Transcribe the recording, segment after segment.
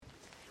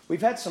We've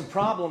had some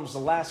problems the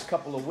last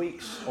couple of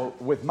weeks, or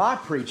with my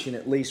preaching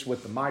at least,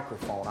 with the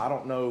microphone. I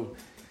don't know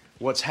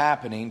what's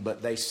happening,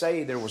 but they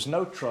say there was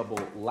no trouble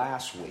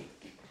last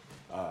week.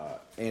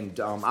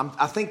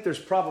 I think there's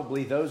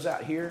probably those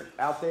out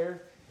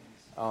there,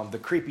 the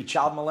creepy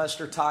child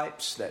molester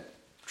types that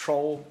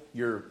troll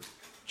your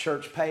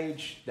church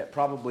page that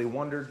probably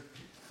wondered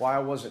why I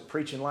wasn't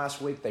preaching last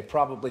week. They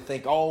probably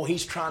think, oh,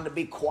 he's trying to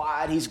be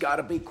quiet. He's got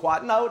to be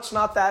quiet. No, it's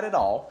not that at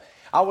all.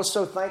 I was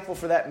so thankful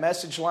for that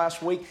message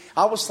last week.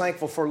 I was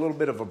thankful for a little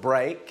bit of a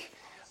break.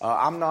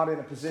 I'm not in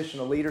a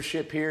position of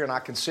leadership here, and I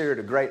consider it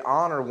a great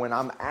honor when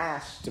I'm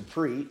asked to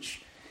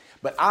preach.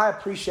 But I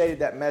appreciated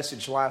that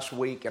message last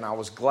week, and I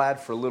was glad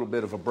for a little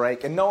bit of a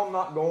break. And no, I'm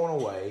not going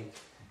away.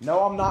 No,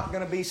 I'm not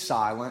going to be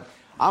silent.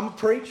 I'm a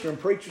preacher, and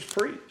preachers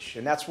preach.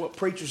 And that's what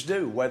preachers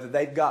do, whether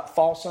they've got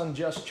false,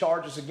 unjust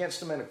charges against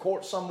them in a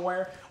court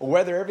somewhere, or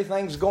whether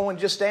everything's going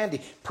just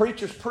dandy.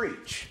 Preachers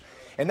preach.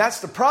 And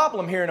that's the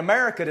problem here in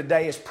America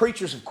today is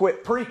preachers have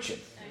quit preaching.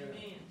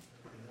 Amen.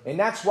 And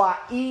that's why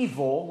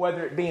evil,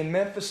 whether it be in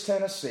Memphis,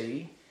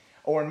 Tennessee,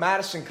 or in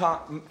Madison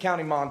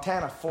County,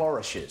 Montana,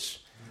 flourishes.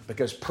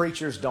 Because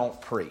preachers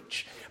don't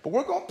preach. But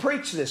we're going to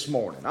preach this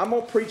morning. I'm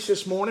going to preach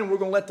this morning. We're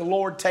going to let the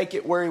Lord take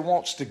it where He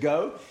wants to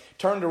go.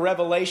 Turn to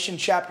Revelation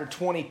chapter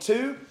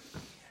 22.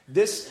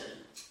 This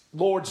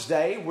Lord's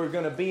Day, we're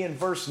going to be in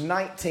verse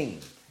 19.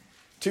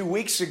 2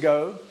 weeks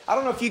ago, I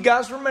don't know if you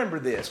guys remember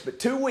this, but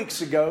 2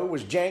 weeks ago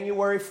was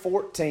January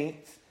 14th,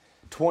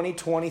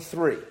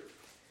 2023.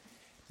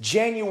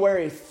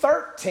 January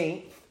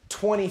 13th,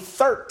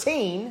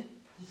 2013,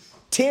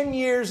 10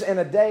 years and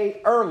a day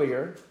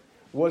earlier,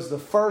 was the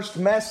first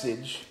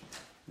message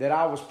that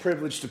I was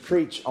privileged to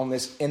preach in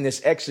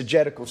this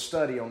exegetical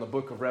study on the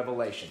book of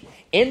Revelation.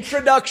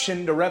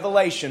 Introduction to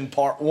Revelation,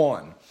 part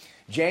 1.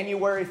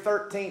 January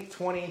 13th,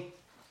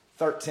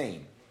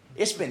 2013.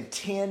 It's been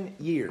 10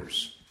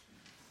 years.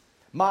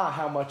 My,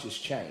 how much has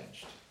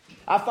changed.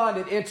 I find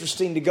it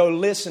interesting to go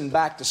listen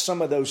back to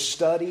some of those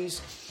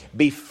studies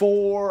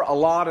before a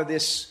lot of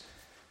these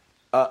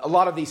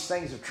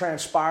things have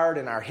transpired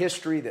in our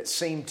history that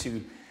seem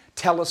to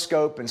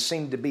telescope and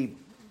seem to be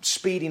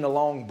speeding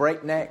along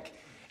breakneck.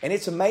 And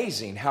it's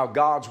amazing how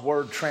God's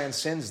Word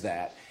transcends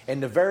that.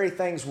 And the very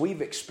things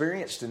we've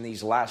experienced in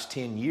these last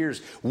 10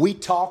 years, we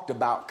talked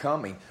about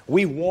coming.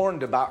 We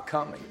warned about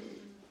coming.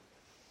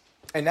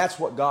 And that's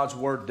what God's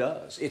Word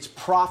does. It's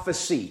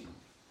prophecy.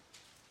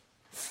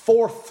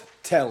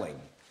 Forthtelling.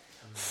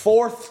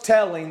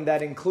 Forthtelling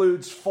that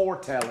includes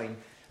foretelling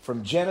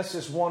from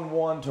Genesis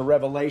 1:1 to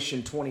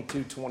Revelation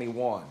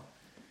 22:21.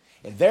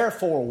 And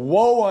therefore,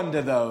 woe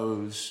unto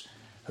those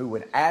who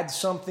would add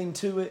something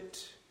to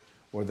it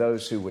or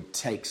those who would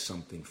take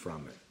something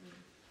from it.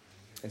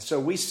 And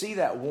so we see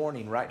that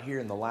warning right here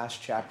in the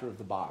last chapter of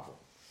the Bible.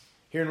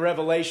 Here in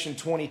Revelation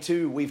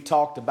 22, we've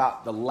talked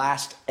about the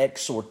last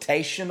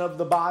exhortation of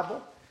the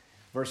Bible,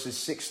 verses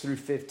 6 through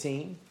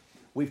 15.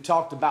 We've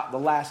talked about the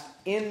last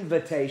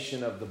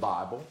invitation of the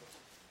Bible,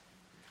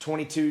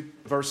 22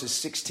 verses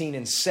 16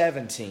 and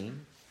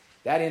 17.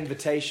 That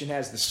invitation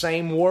has the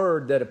same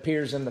word that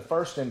appears in the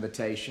first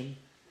invitation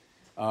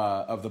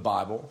of the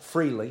Bible,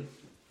 freely.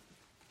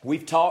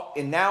 We've talked,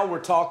 and now we're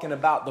talking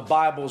about the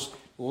Bible's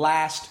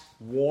last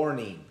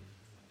warning.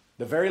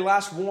 The very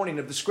last warning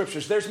of the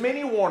Scriptures. There's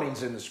many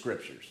warnings in the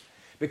Scriptures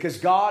because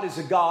God is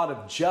a God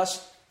of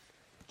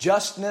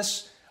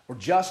justness or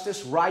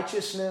justice,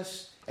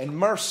 righteousness, and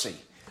mercy.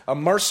 A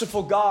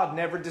merciful God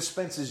never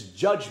dispenses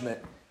judgment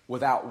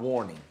without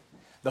warning.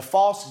 The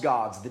false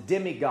gods, the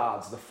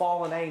demigods, the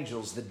fallen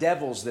angels, the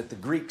devils that the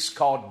Greeks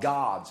called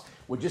gods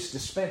would just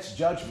dispense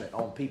judgment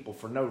on people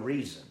for no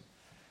reason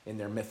in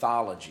their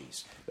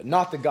mythologies. But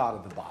not the God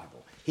of the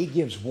Bible. He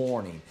gives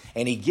warning.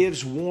 And He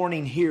gives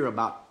warning here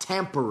about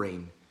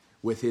tampering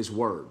with His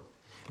Word.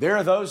 There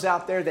are those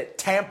out there that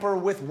tamper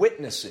with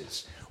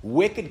witnesses.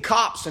 Wicked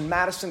cops in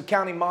Madison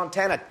County,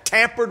 Montana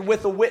tampered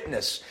with a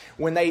witness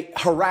when they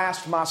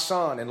harassed my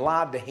son and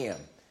lied to him.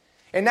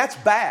 And that's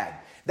bad.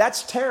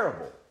 That's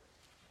terrible.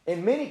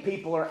 And many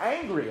people are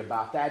angry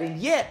about that. And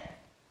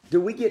yet, do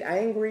we get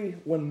angry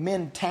when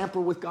men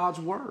tamper with God's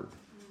Word?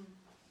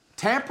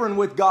 Tampering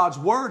with God's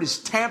Word is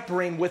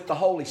tampering with the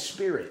Holy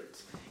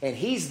Spirit. And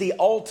He's the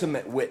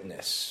ultimate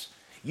witness.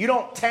 You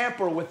don't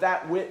tamper with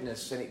that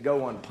witness and it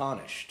go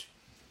unpunished.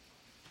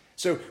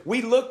 So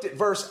we looked at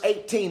verse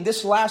 18.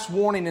 This last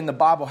warning in the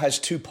Bible has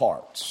two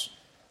parts.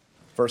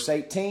 Verse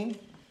 18,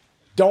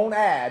 don't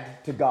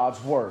add to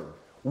God's Word.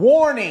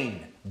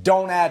 Warning,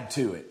 don't add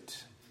to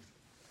it.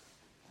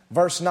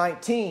 Verse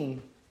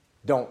 19,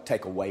 don't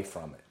take away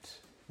from it.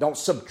 Don't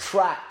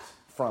subtract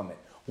from it.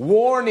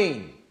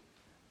 Warning,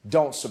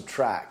 don't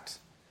subtract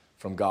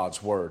from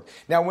God's Word.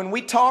 Now, when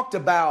we talked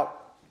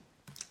about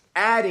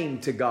adding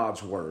to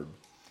God's Word,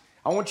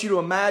 I want you to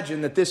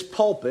imagine that this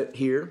pulpit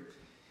here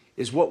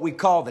is what we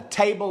call the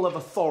table of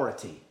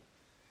authority.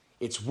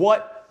 It's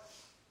what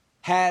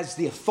has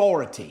the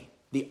authority,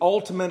 the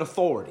ultimate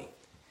authority.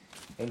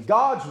 And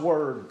God's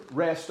Word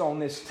rests on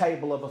this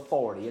table of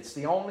authority. It's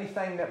the only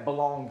thing that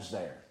belongs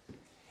there.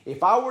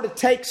 If I were to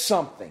take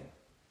something,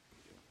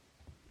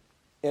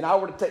 and I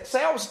were to take,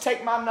 say I was to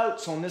take my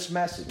notes on this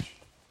message,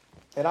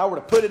 and I were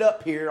to put it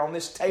up here on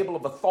this table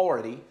of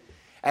authority,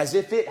 as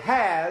if it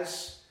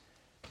has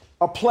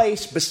a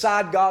place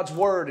beside God's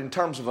Word in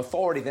terms of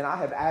authority, then I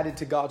have added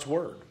to God's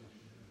Word.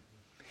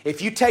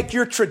 If you take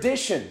your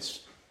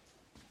traditions,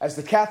 as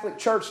the Catholic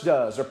Church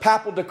does, or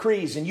papal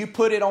decrees, and you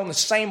put it on the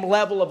same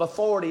level of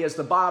authority as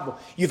the Bible,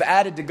 you've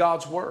added to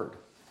God's Word.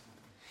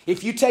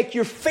 If you take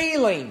your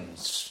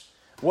feelings,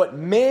 what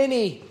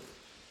many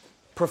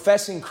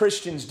professing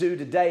Christians do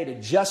today to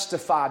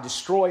justify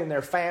destroying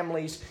their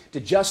families,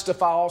 to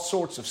justify all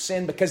sorts of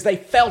sin because they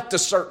felt a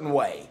certain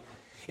way.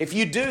 If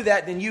you do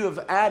that, then you have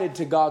added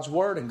to God's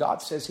Word, and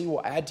God says He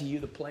will add to you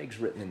the plagues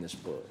written in this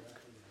book.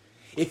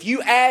 If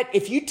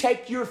you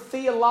take your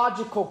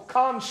theological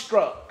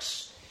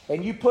constructs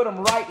and you put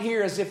them right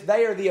here as if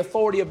they are the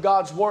authority of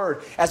God's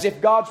Word, as if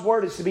God's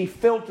Word is to be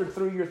filtered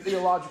through your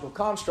theological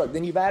construct,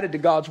 then you've added to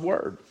God's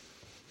Word.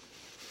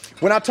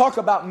 When I talk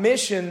about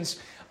missions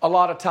a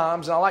lot of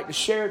times, and I like to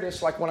share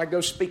this like when I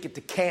go speak at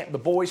the camp, the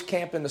boys'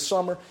 camp in the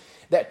summer,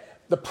 that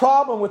the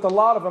problem with a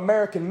lot of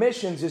American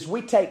missions is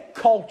we take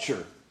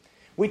culture.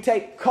 We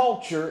take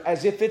culture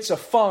as if it's a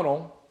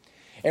funnel,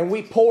 and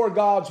we pour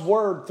God's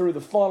Word through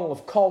the funnel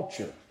of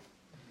culture.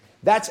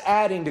 That's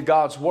adding to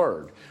God's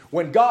Word.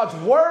 When God's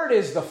Word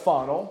is the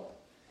funnel,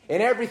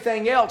 and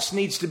everything else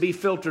needs to be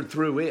filtered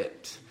through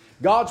it.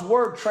 God's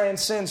Word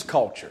transcends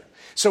culture.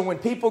 So when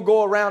people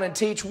go around and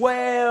teach,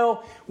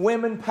 well,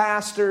 women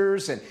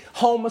pastors and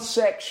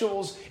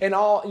homosexuals and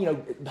all,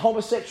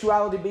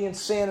 homosexuality being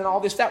sin and all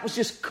this, that was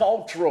just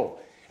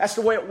cultural. That's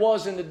the way it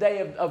was in the day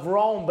of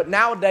Rome, but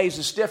nowadays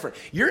it's different.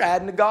 You're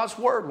adding to God's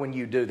Word when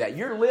you do that.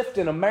 You're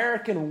lifting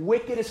American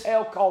wicked as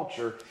hell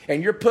culture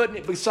and you're putting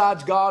it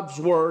besides God's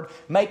Word,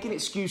 making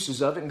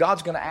excuses of it, and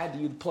God's going to add to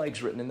you the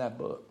plagues written in that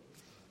book.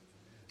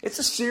 It's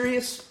a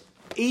serious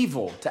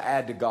evil to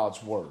add to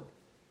God's Word.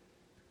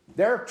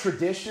 There are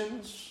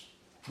traditions,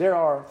 there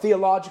are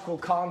theological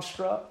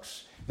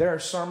constructs, there are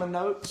sermon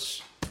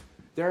notes,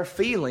 there are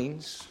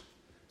feelings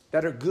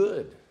that are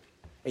good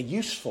and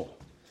useful.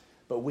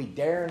 But we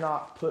dare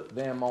not put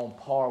them on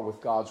par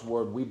with God's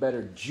Word. We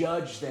better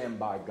judge them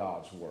by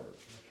God's Word.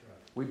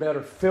 We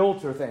better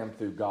filter them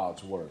through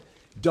God's Word.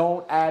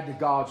 Don't add to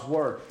God's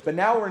Word. But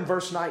now we're in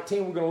verse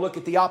 19. We're going to look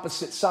at the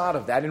opposite side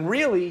of that. And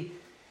really,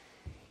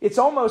 it's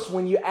almost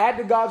when you add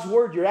to God's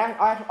Word, you're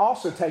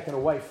also taken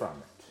away from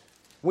it.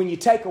 When you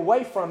take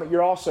away from it,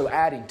 you're also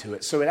adding to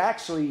it. So it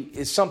actually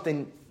is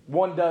something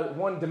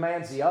one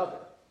demands the other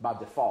by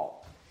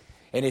default.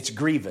 And it's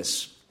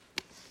grievous.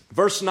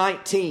 Verse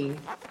 19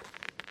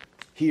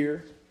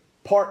 here,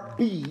 part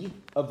B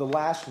of the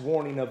last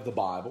warning of the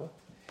Bible.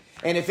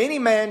 And if any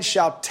man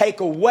shall take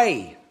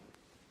away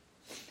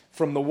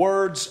from the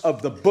words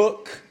of the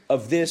book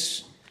of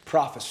this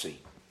prophecy.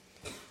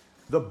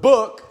 The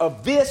book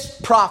of this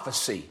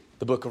prophecy,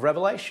 the book of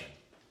Revelation.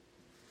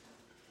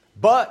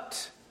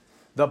 But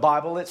the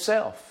Bible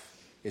itself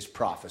is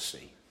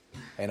prophecy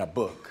and a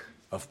book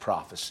of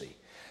prophecy.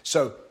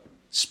 So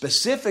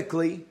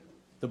specifically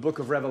the book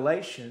of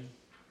Revelation,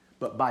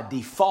 but by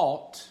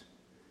default,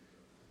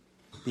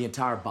 the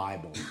entire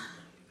Bible.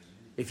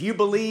 If you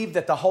believe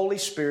that the Holy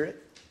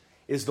Spirit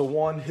is the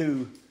one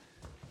who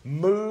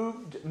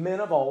moved men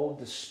of old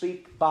to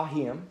speak by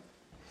Him,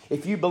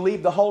 if you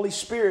believe the Holy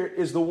Spirit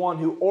is the one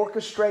who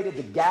orchestrated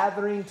the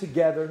gathering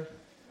together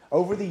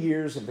over the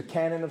years of the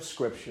canon of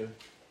Scripture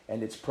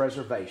and its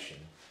preservation,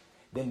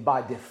 then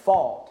by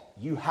default,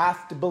 you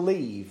have to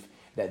believe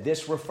that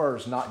this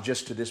refers not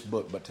just to this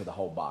book, but to the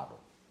whole Bible.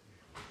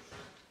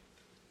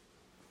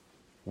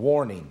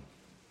 Warning.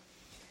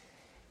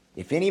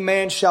 If any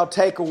man shall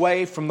take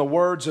away from the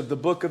words of the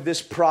book of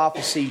this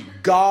prophecy,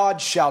 God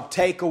shall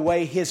take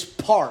away his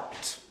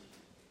part.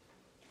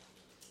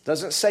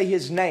 Doesn't say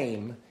his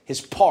name, his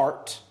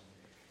part,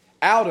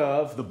 out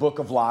of the book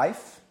of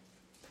life,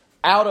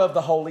 out of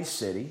the holy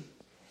city,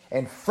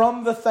 and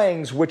from the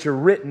things which are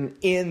written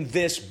in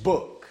this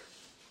book.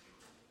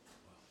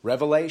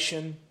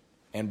 Revelation,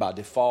 and by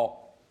default,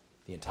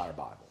 the entire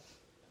Bible.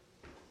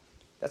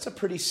 That's a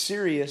pretty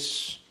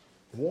serious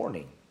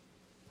warning.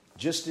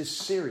 Just as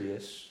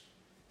serious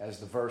as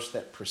the verse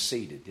that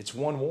preceded. It's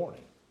one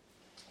warning.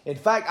 In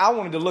fact, I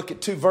wanted to look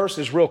at two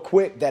verses real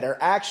quick that are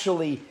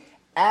actually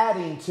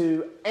adding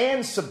to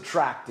and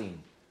subtracting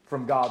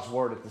from God's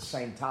Word at the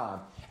same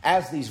time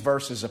as these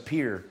verses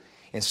appear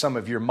in some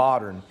of your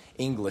modern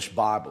English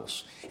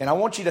Bibles. And I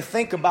want you to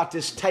think about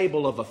this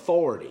table of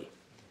authority,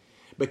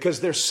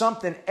 because there's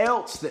something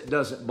else that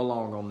doesn't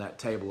belong on that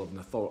table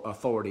of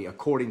authority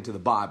according to the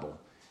Bible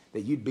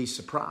that you'd be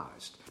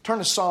surprised. Turn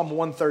to Psalm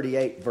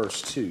 138,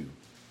 verse 2.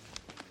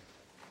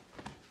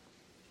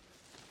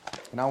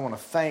 And I want to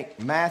thank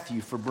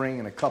Matthew for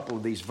bringing a couple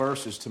of these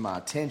verses to my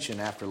attention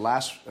after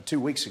 2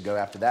 weeks ago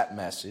after that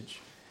message.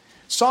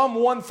 Psalm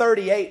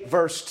 138,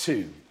 verse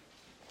 2.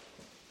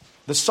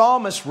 The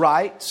psalmist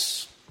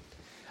writes,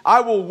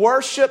 I will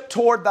worship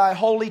toward thy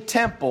holy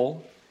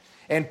temple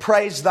and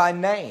praise thy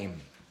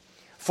name.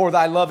 for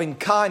thy loving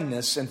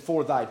kindness and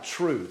for thy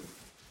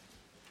truth.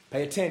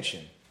 Pay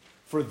attention.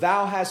 For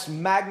thou hast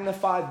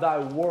magnified thy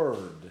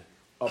word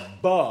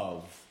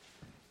above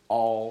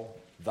all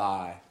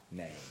thy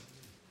name.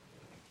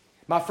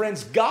 My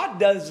friends, God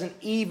doesn't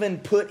even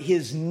put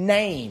His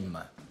name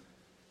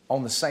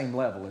on the same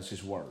level as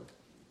His word.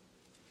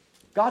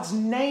 God's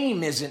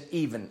name isn't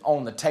even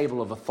on the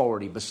table of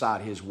authority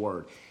beside His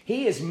word.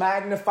 He has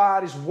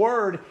magnified His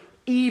word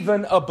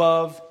even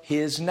above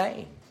His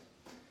name.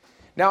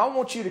 Now, I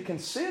want you to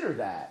consider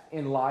that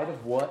in light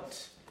of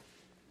what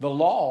the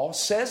law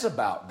says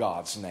about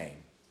God's name.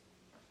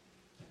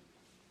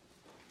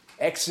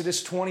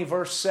 Exodus 20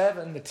 verse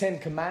 7, the Ten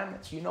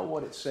Commandments, you know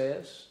what it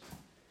says.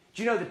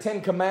 Do you know the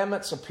Ten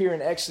Commandments appear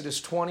in Exodus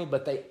 20,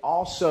 but they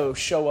also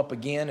show up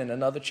again in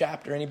another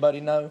chapter?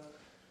 Anybody know?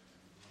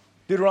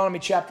 Deuteronomy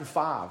chapter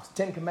 5. The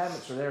Ten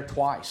Commandments are there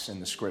twice in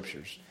the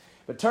Scriptures.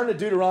 But turn to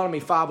Deuteronomy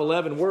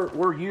 5:11.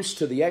 We're used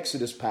to the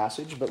Exodus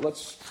passage, but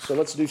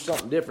let's do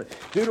something different.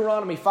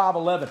 Deuteronomy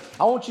 5:11.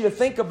 I want you to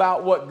think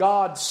about what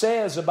God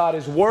says about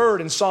His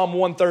Word in Psalm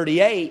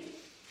 138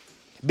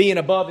 being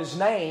above His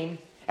name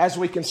as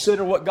we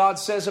consider what God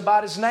says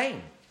about His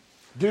name.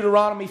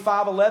 Deuteronomy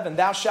 5:11.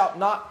 Thou shalt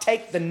not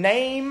take the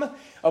name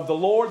of the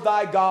Lord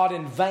thy God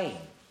in vain,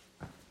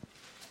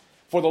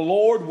 for the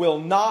Lord will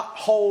not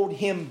hold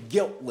him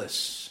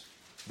guiltless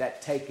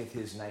that taketh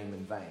His name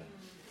in vain.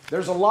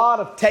 There's a lot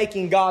of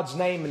taking God's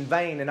name in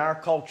vain in our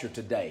culture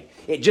today.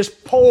 It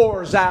just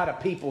pours out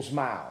of people's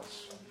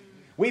mouths.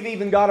 We've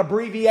even got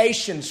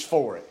abbreviations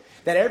for it,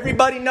 that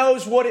everybody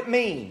knows what it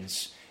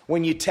means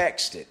when you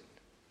text it.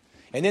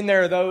 And then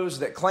there are those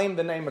that claim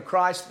the name of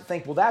Christ that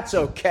think, well, that's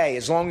okay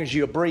as long as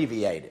you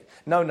abbreviate it.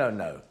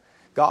 No.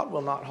 God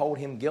will not hold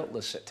him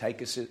guiltless that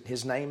taketh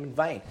His name in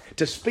vain.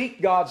 To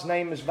speak God's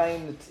name is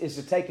vain is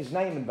to take His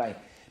name in vain.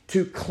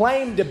 To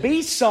claim to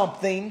be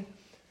something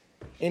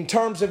in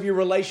terms of your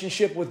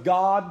relationship with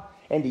God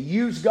and to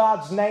use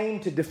God's name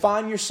to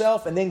define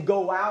yourself and then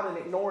go out and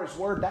ignore His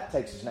word, that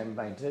takes His name in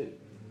vain too.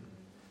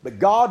 But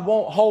God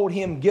won't hold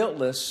him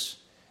guiltless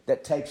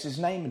that takes His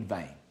name in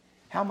vain.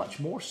 How much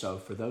more so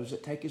for those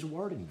that take His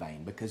word in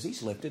vain, because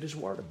He's lifted His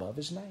word above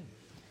His name.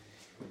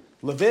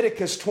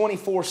 Leviticus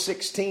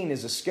 24:16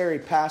 is a scary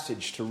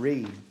passage to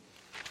read.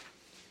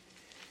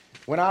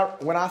 When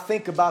I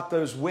think about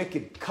those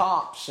wicked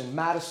cops in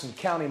Madison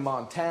County,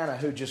 Montana,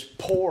 who just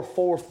pour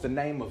forth the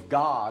name of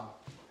God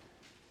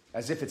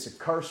as if it's a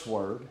curse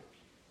word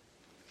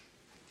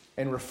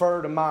and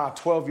refer to my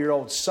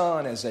 12-year-old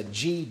son as a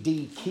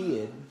GD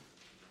kid,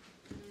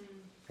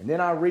 and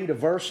then I read a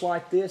verse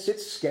like this,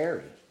 it's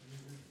scary.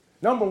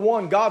 Number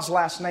one, God's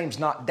last name's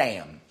not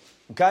damn.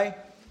 Okay?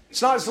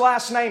 It's not His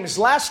last name. His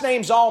last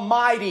name's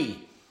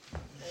Almighty.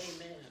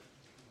 Amen.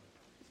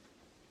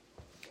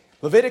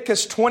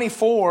 Leviticus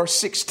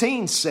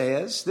 24:16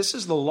 says, this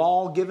is the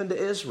law given to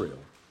Israel,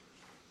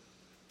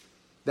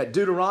 that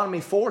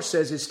Deuteronomy 4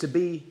 says is to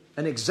be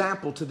an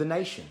example to the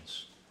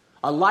nations,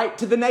 a light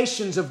to the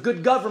nations of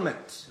good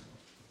government.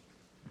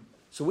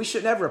 So we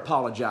should never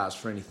apologize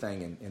for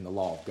anything in the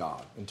law of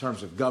God in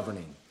terms of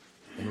governing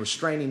and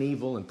restraining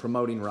evil and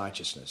promoting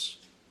righteousness.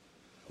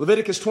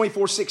 Leviticus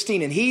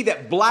 24:16, and he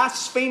that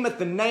blasphemeth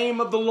the name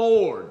of the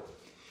Lord.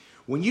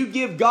 When you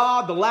give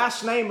God the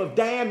last name of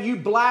damn, you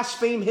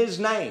blaspheme His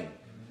name.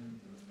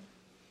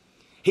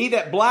 He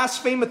that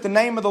blasphemeth the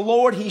name of the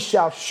Lord, he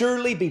shall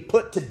surely be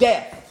put to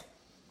death.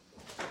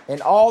 And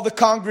all the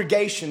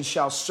congregation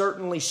shall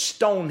certainly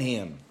stone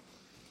him,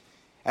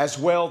 as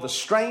well the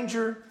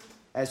stranger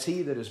as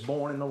he that is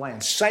born in the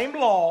land. Same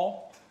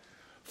law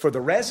for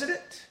the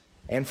resident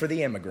and for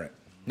the immigrant.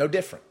 No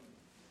different.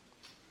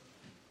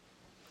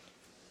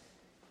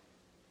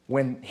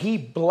 When he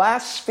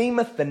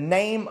blasphemeth the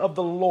name of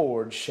the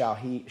Lord,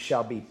 he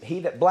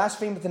that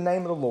blasphemeth the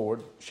name of the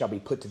Lord shall be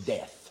put to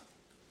death.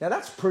 Now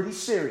that's pretty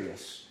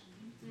serious.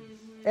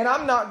 And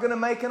I'm not going to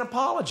make an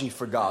apology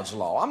for God's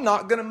law. I'm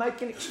not going to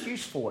make an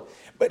excuse for it.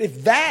 But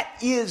if that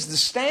is the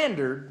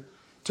standard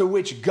to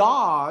which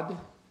God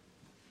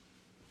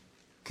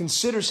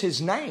considers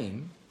His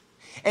name,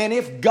 and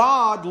if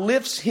God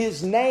lifts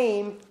His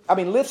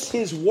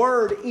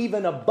word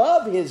even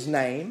above His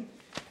name,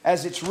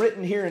 as it's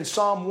written here in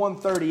Psalm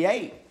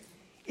 138,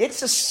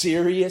 it's a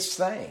serious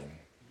thing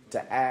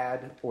to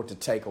add or to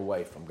take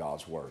away from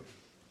God's word.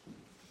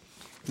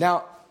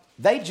 Now,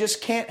 they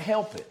just can't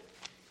help it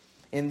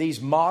in these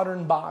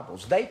modern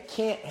Bibles. They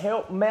can't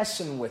help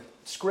messing with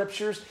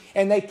scriptures,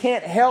 and they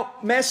can't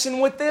help messing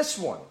with this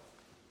one.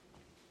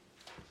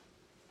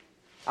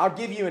 I'll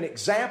give you an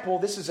example.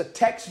 This is a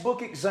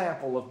textbook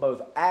example of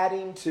both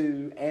adding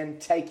to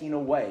and taking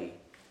away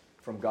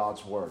from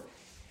God's word.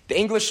 The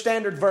English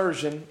Standard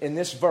Version in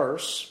this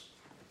verse,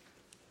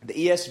 the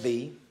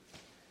ESV,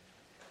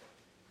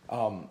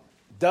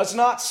 does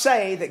not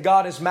say that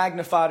God has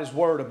magnified His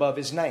word above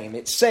His name.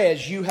 It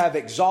says, you have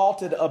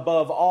exalted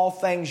above all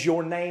things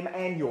your name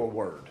and your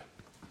word.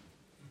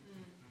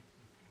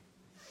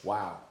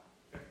 Wow.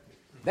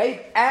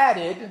 They've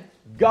added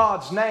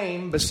God's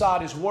name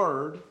beside His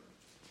word.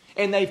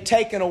 And they've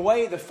taken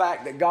away the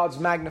fact that God's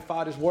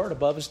magnified His word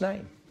above His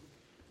name.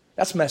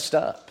 That's messed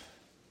up.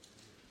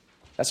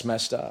 That's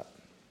messed up.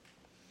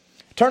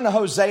 Turn to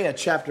Hosea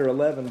chapter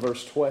 11,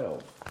 verse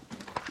 12.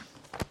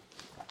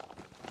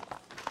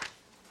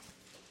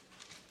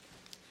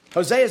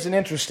 Hosea is an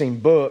interesting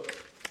book.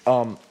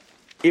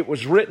 It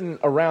was written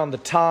around the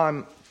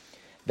time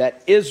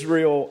that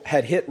Israel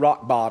had hit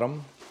rock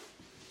bottom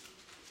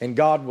and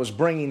God was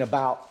bringing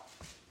about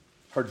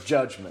her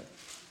judgment.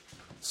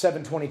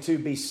 722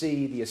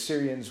 BC, the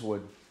Assyrians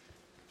would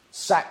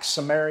sack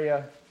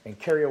Samaria and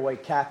carry away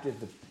captive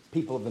the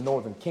people of the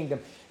northern kingdom.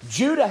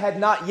 Judah had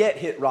not yet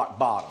hit rock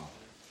bottom.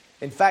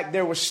 In fact,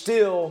 there was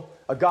still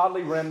a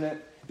godly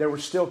remnant. There were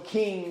still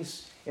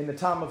kings in the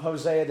time of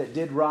Hosea that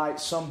did right,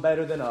 some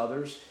better than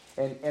others.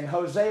 And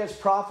Hosea's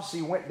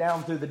prophecy went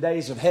down through the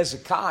days of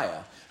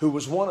Hezekiah, who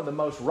was one of the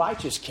most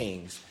righteous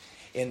kings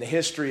in the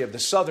history of the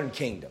southern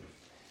kingdom.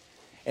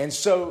 And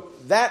so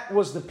that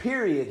was the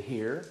period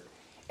here.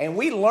 And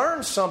we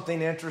learned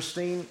something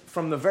interesting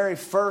from the very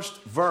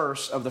first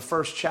verse of the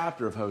first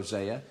chapter of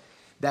Hosea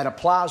that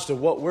applies to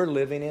what we're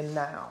living in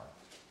now.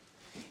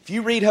 If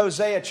you read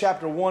Hosea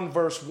chapter 1,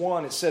 verse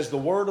 1, it says, "The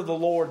word of the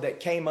Lord that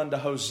came unto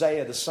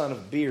Hosea the son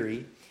of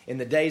Beeri in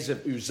the days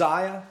of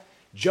Uzziah,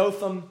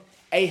 Jotham,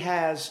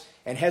 Ahaz,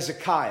 and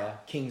Hezekiah,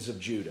 kings of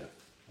Judah."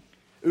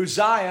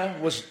 Uzziah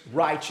was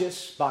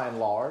righteous by and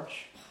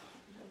large.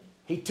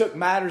 He took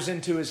matters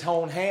into his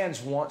own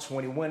hands once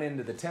when he went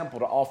into the temple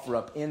to offer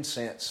up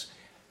incense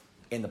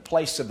in the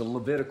place of the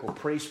Levitical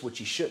priest, which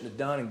he shouldn't have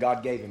done, and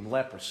God gave him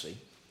leprosy.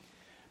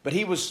 But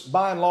he was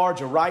by and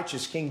large a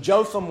righteous king.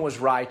 Jotham was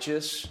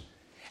righteous.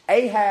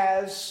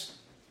 Ahaz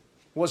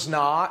was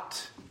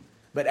not.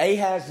 But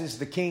Ahaz is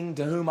the king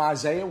to whom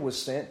Isaiah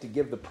was sent to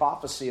give the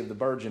prophecy of the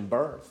virgin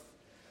birth.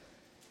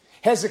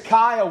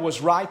 Hezekiah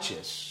was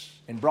righteous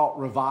and brought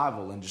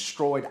revival and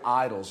destroyed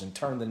idols and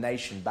turned the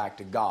nation back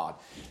to God.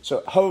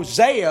 So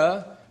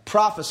Hosea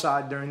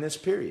prophesied during this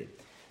period,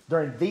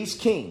 during these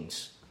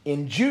kings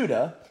in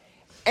Judah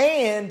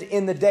and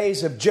in the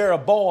days of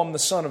Jeroboam, the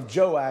son of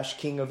Joash,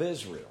 king of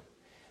Israel.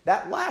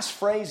 That last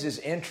phrase is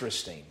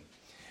interesting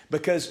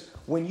because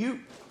when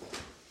you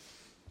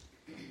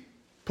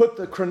put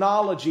the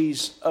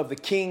chronologies of the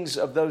kings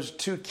of those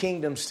two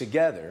kingdoms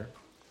together,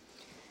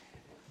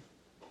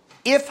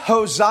 if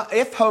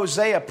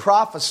Hosea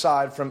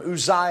prophesied from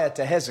Uzziah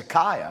to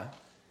Hezekiah,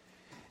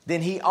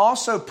 then he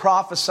also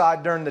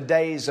prophesied during the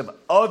days of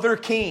other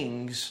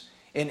kings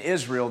in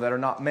Israel that are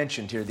not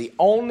mentioned here. The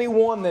only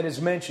one that is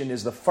mentioned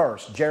is the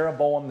first,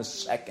 Jeroboam the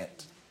second.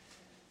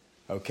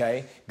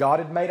 Okay? God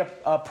had made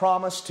a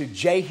promise to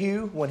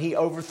Jehu when he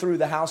overthrew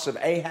the house of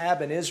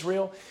Ahab in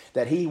Israel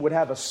that he would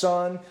have a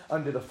son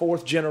unto the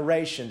fourth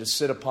generation to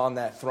sit upon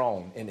that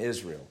throne in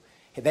Israel.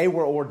 They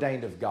were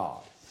ordained of God.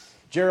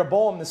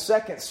 Jeroboam the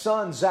second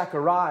son,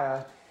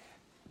 Zechariah,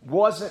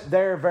 wasn't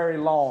there very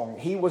long.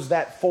 He was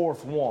that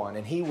fourth one,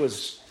 and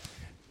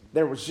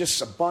there was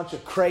just a bunch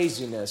of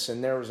craziness,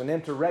 and there was an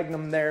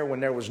interregnum there when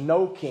there was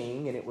no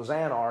king, and it was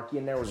anarchy,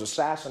 and there was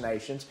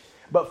assassinations.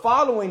 But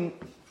following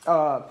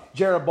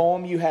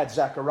Jeroboam, you had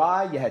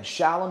Zechariah, you had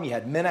Shallum, you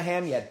had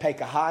Menahem, you had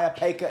Pekahiah,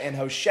 Pekah, and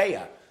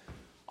Hoshea,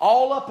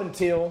 all up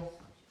until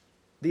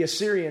the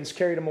Assyrians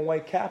carried them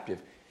away captive.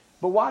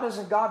 But why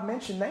doesn't God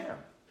mention them?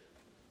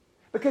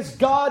 Because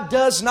God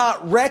does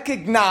not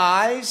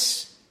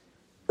recognize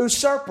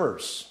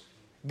usurpers.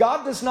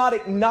 God does not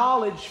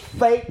acknowledge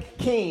fake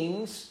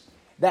kings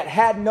that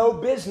had no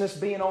business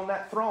being on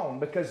that throne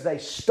because they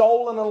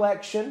stole an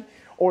election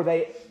or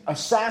they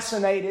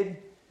assassinated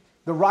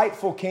the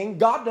rightful king.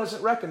 God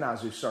doesn't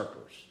recognize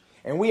usurpers.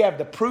 And we have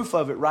the proof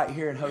of it right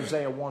here in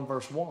Hosea 1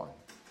 verse 1.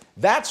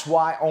 That's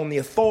why on the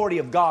authority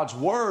of God's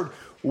word,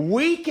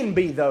 we can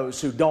be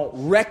those who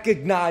don't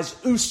recognize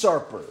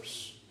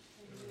usurpers.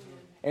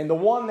 And the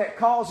one that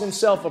calls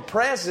himself a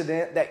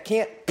president that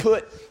can't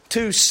put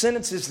two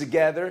sentences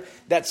together,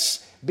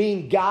 that's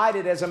being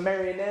guided as a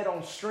marionette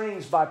on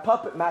strings by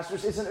puppet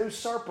masters, is an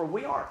usurper.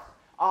 We aren't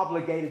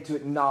obligated to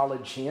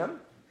acknowledge him.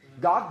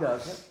 God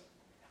doesn't.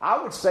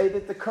 I would say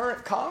that the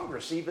current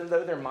Congress, even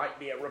though there might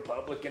be a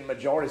Republican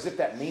majority, as if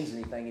that means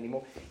anything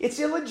anymore,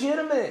 it's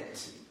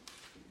illegitimate.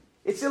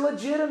 It's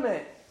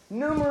illegitimate.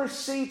 Numerous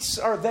seats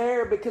are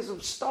there because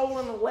of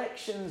stolen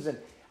elections. And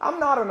I'm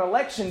not an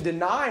election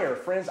denier,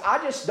 friends. I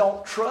just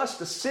don't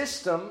trust a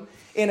system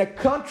in a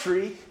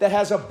country that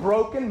has a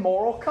broken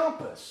moral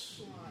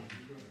compass.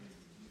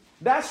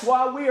 That's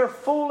why we are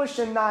foolish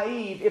and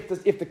naive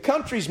if the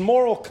country's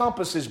moral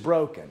compass is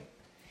broken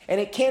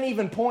and it can't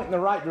even point in the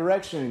right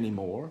direction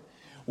anymore.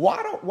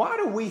 Why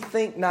do we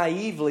think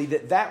naively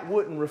that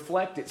wouldn't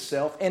reflect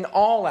itself in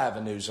all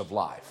avenues of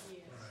life?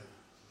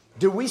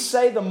 Do we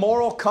say the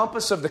moral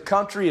compass of the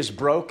country is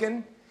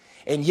broken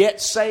and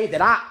yet say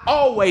that I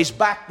always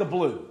back the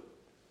blue?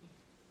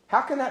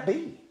 How can that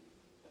be?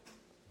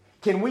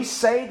 Can we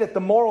say that the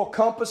moral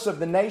compass of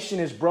the nation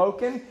is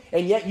broken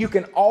and yet you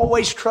can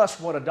always trust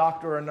what a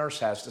doctor or a nurse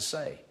has to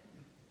say?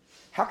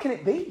 How can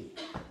it be?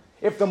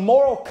 If the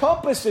moral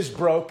compass is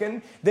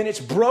broken, then it's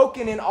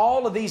broken in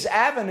all of these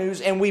avenues,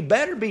 and we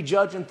better be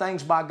judging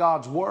things by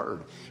God's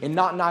Word and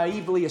not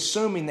naively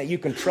assuming that you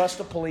can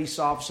trust a police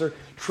officer,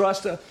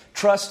 trust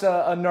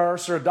a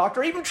nurse or a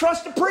doctor, even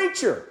trust a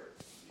preacher.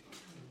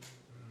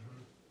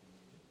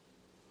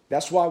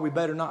 That's why we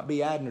better not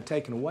be adding or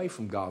taking away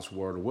from God's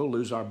Word, or we'll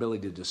lose our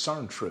ability to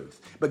discern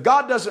truth. But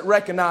God doesn't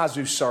recognize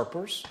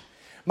usurpers.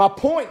 My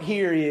point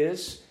here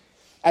is,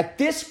 at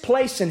this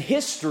place in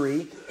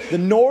history, the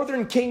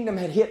northern kingdom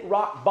had hit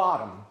rock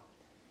bottom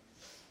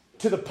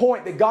to the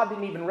point that God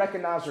didn't even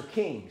recognize their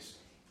kings.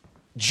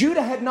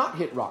 Judah had not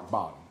hit rock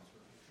bottom.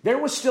 There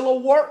was still a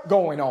work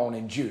going on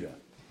in Judah.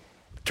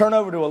 Turn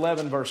over to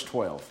 11 verse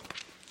 12.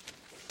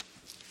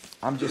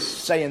 I'm just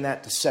saying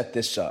that to set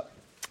this up.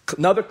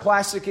 Another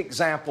classic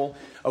example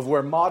of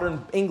where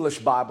modern English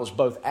Bibles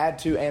both add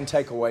to and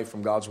take away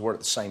from God's Word at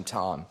the same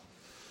time.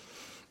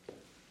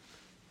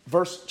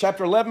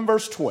 Chapter 11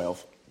 verse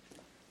 12.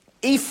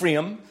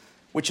 Ephraim,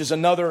 which is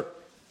another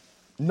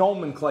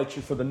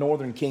nomenclature for the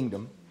northern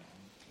kingdom,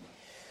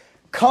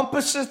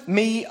 compasseth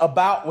me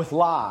about with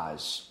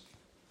lies,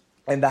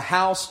 and the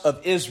house of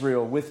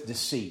Israel with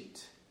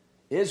deceit.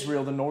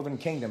 Israel, the northern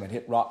kingdom, had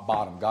hit rock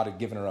bottom. God had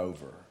given her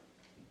over.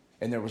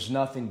 And there was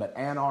nothing but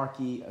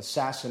anarchy,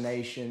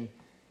 assassination,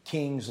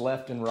 kings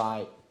left and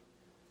right.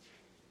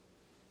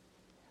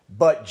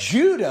 But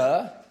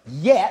Judah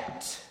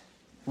yet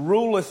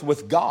ruleth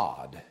with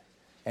God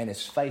and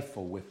is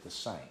faithful with the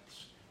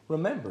saints.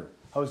 Remember,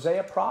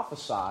 Hosea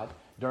prophesied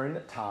during the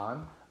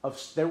time of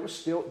there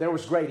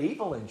was great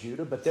evil in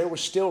Judah, but there were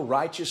still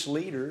righteous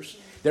leaders.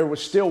 There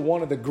was still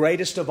one of the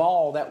greatest of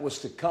all that was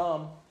to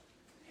come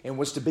and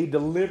was to be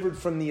delivered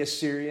from the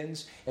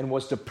Assyrians and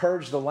was to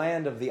purge the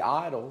land of the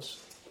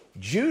idols.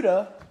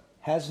 Judah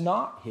has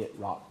not hit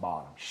rock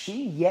bottom.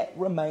 She yet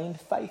remained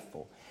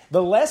faithful.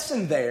 The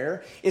lesson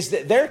there is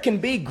that there can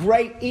be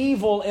great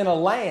evil in a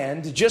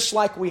land just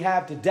like we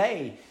have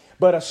today,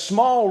 but a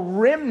small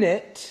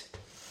remnant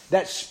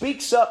that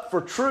speaks up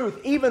for truth,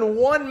 even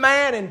one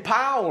man in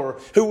power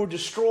who will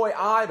destroy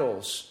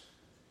idols,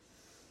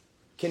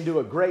 can do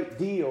a great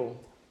deal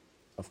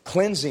of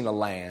cleansing a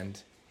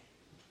land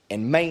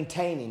and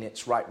maintaining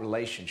its right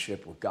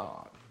relationship with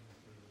God.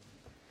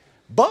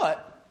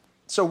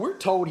 So we're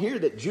told here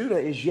that Judah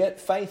is yet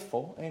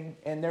faithful,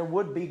 and there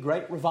would be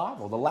great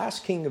revival. The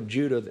last king of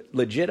Judah,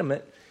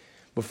 legitimate,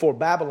 before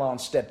Babylon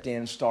stepped in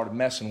and started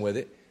messing with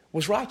it,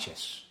 was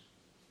righteous,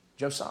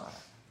 Josiah.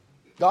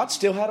 God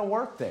still had a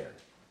work there.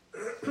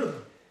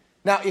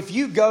 Now, if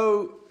you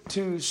go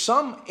to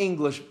some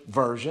English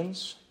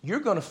versions, you're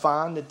going to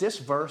find that this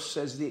verse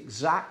says the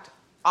exact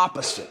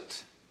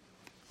opposite.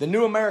 The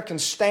New American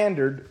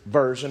Standard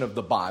Version of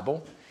the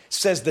Bible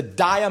says the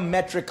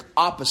diametric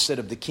opposite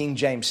of the King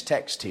James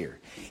text here.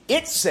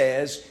 It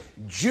says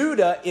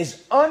Judah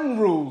is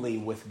unruly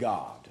with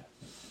God,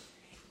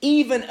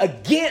 even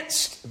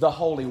against the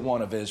Holy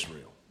One of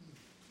Israel.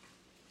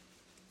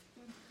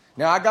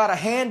 Now, I got to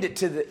hand it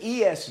to the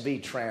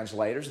ESV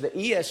translators. The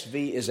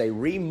ESV is a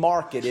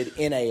remarketed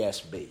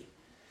NASB.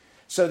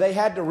 So they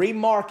had to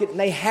remark it, and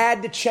they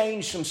had to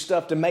change some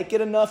stuff to make it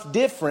enough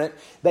different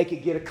they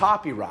could get a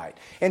copyright.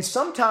 And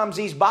sometimes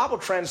these Bible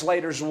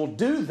translators will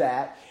do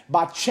that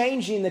by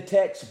changing the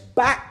text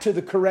back to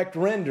the correct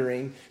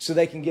rendering so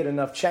they can get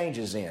enough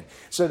changes in.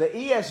 So the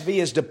ESV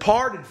has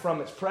departed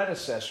from its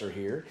predecessor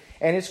here,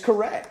 and it's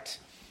correct.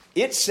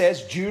 It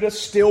says Judah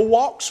still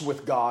walks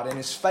with God and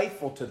is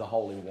faithful to the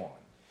Holy One.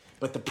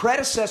 But the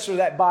predecessor of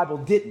that Bible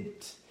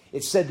didn't.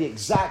 It said the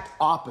exact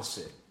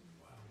opposite.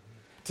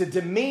 To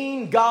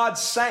demean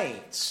God's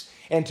saints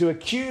and to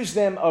accuse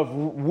them of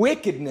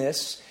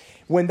wickedness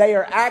when they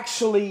are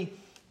actually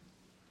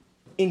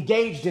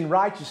engaged in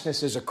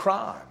righteousness is a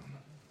crime.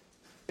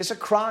 It's a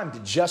crime to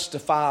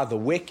justify the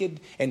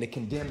wicked and to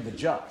condemn the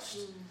just.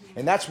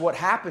 And that's what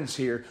happens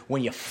here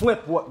when you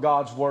flip what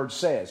God's Word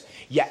says.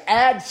 You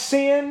add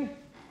sin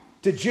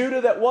to Judah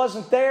that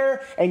wasn't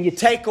there, and you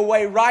take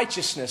away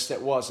righteousness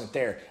that wasn't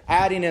there.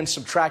 Adding and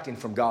subtracting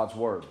from God's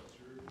Word.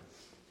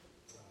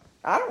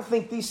 I don't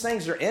think these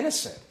things are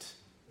innocent.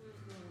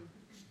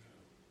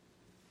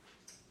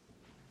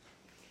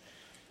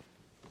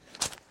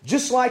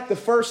 Just like the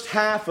first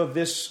half of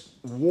this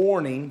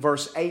warning,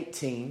 verse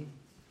 18,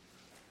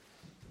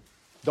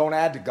 don't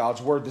add to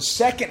God's Word. The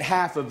second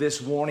half of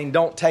this warning,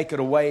 don't take it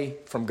away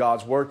from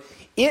God's Word.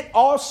 It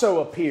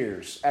also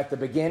appears at the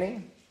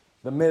beginning,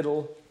 the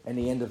middle, and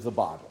the end of the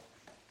Bible.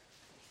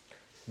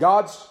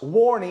 God's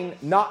warning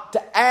not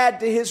to add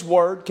to His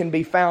Word can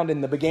be found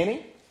in the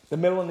beginning, the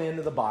middle, and the end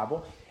of the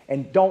Bible.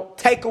 And don't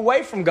take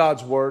away from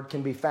God's Word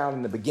can be found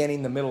in the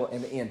beginning, the middle,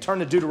 and the end. Turn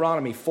to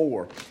Deuteronomy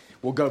 4.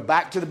 We'll go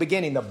back to the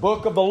beginning, the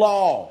book of the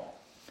law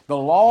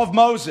of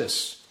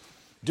Moses.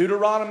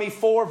 Deuteronomy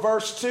 4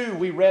 verse 2,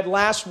 we read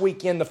last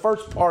weekend the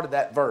first part of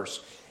that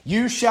verse.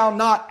 You shall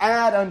not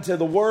add unto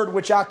the word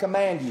which I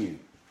command you.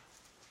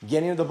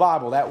 Beginning of the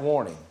Bible, that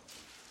warning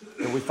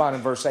that we find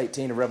in verse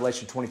 18 of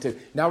Revelation 22.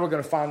 Now we're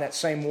going to find that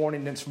same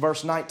warning in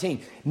verse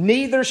 19.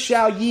 Neither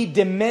shall ye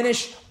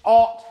diminish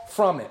aught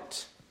from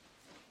it.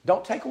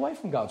 Don't take away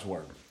from God's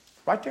word.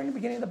 Right there in the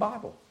beginning of the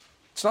Bible.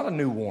 It's not a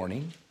new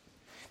warning.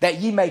 That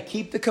ye may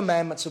keep the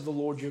commandments of the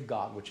Lord your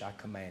God, which I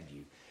command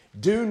you.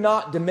 Do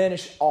not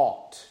diminish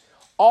aught.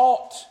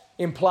 Aught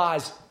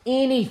implies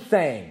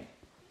anything,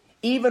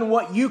 even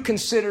what you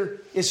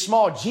consider is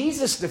small.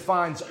 Jesus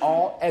defines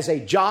aught as a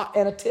jot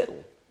and a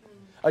tittle.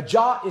 A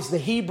jot is the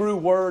Hebrew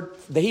word,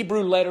 the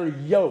Hebrew letter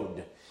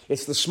yod.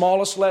 It's the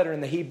smallest letter in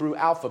the Hebrew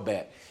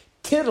alphabet.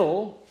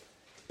 Tittle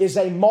is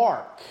a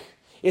mark.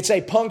 It's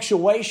a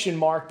punctuation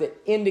mark that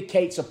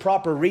indicates a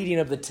proper reading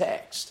of the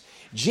text.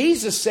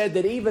 Jesus said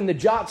that even the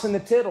jots and the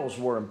tittles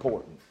were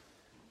important.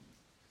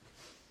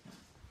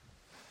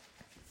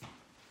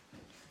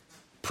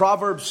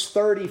 Proverbs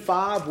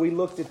 35, we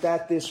looked at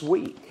that this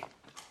week,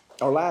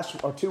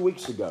 or 2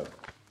 weeks ago.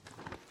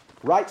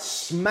 Right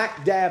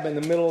smack dab in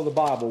the middle of the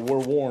Bible, we're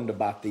warned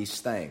about these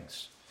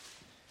things.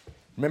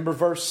 Remember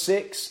verse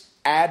 6?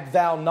 Add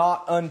thou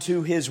not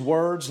unto his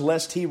words,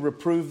 lest he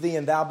reprove thee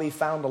and thou be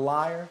found a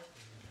liar.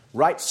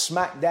 Right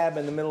smack dab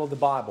in the middle of the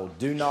Bible.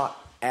 Do not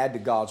add to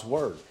God's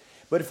word.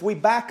 But if we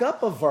back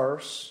up a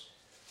verse,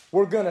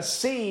 we're going to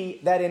see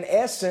that in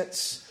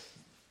essence,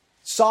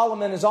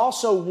 Solomon is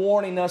also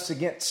warning us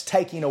against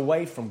taking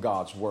away from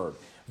God's word.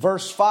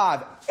 Verse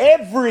 5,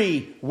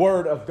 every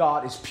word of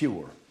God is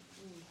pure.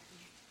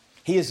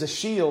 He is a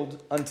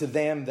shield unto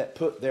them that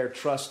put their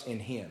trust in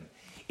him.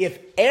 If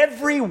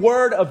every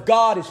word of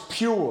God is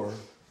pure,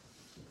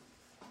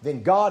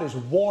 then God is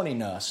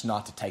warning us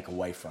not to take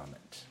away from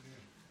it.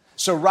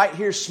 So right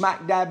here,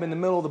 smack dab in the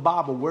middle of the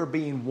Bible, we're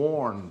being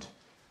warned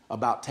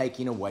about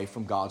taking away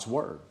from God's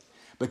word.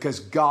 Because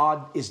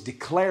God is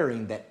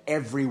declaring that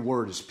every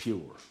word is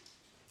pure.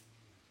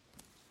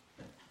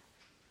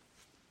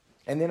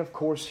 And then, of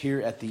course,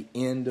 here at the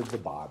end of the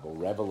Bible,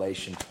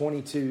 Revelation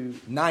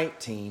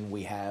 22:19,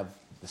 we have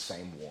the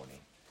same warning.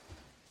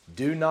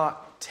 Do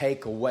not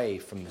take away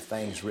from the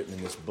things written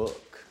in this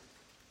book.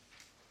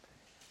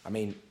 I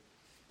mean,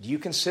 do you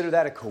consider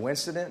that a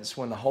coincidence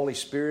when the Holy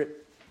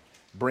Spirit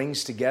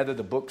brings together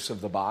the books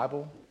of the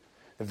Bible?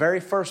 The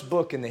very first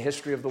book in the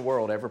history of the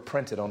world ever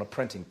printed on a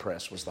printing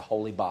press was the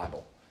Holy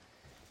Bible.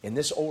 In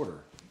this order.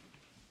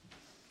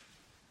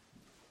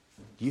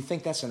 Do you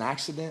think that's an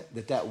accident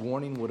that that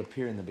warning would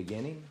appear in the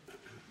beginning,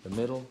 the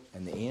middle,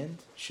 and the end?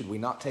 Should we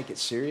not take it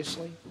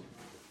seriously?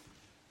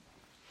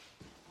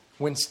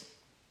 When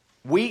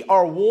we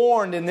are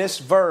warned in this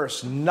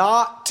verse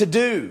not to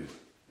do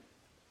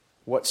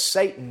what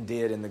Satan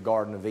did in the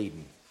Garden of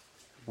Eden.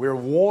 We're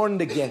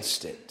warned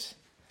against it.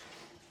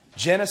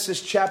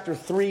 Genesis chapter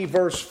 3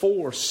 verse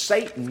 4,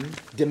 Satan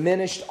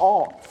diminished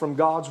aught from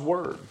God's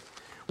word.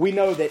 We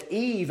know that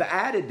Eve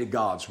added to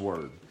God's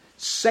word.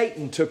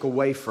 Satan took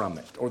away from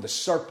it, or the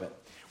serpent.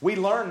 We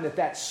learn that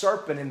that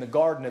serpent in the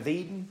Garden of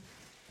Eden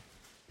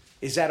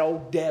is that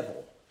old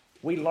devil.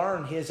 We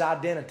learn his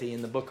identity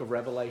in the book of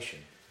Revelation.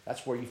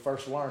 That's where you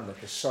first learn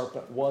that the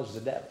serpent was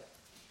the devil.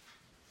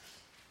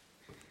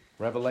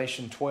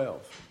 Revelation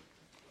 12.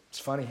 It's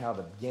funny how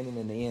the beginning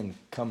and the end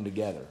come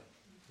together.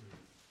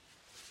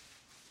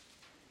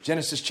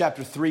 Genesis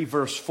chapter 3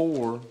 verse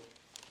 4.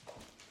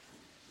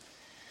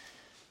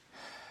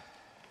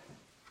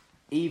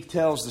 Eve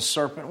tells the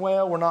serpent,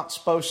 well, we're not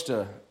supposed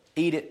to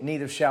eat it,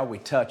 neither shall we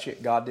touch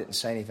it. God didn't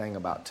say anything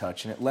about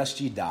touching it,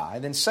 lest ye die.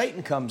 Then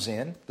Satan comes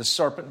in, the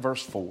serpent,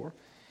 verse 4.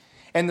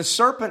 And the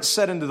serpent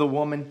said unto the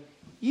woman,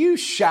 you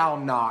shall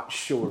not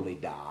surely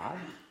die.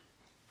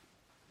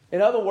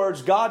 In other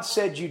words, God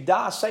said you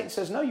die. Satan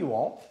says, no, you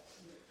won't.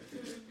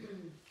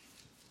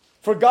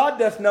 For God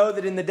doth know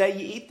that in the day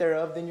ye eat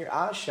thereof, then your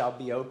eyes shall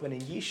be open,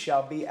 and ye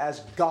shall be as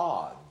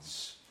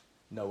gods,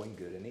 knowing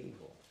good and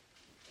evil.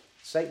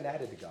 Satan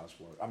added to God's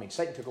word.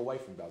 Satan took away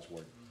from God's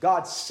word.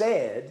 God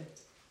said,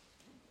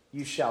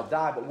 you shall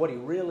die, but what he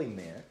really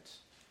meant,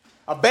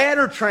 a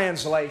better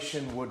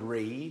translation would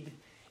read,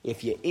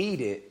 if you eat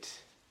it,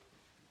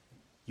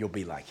 you'll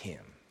be like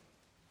him.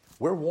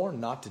 We're warned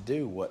not to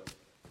do what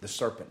the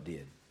serpent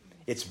did.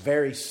 It's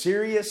very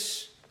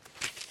serious,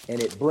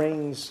 and it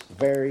brings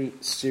very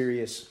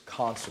serious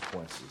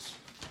consequences.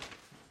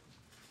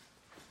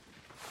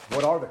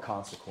 What are the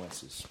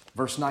consequences?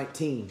 Verse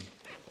 19.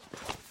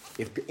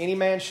 If any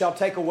man shall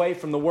take away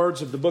from the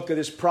words of the book of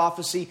this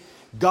prophecy,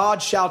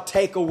 God shall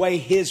take away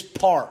his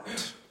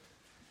part.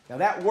 Now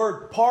that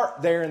word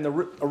part there in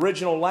the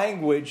original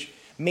language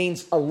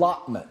means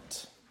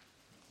allotment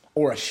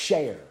or a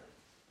share.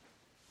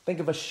 Think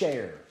of a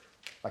share,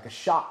 like a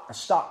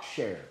stock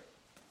share.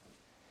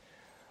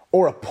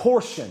 Or a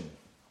portion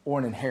or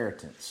an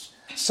inheritance.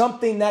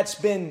 Something that's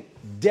been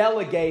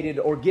delegated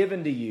or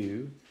given to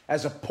you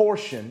as a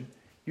portion,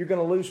 you're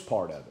going to lose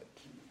part of it.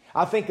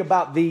 I think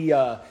about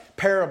the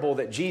parable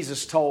that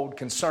Jesus told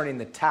concerning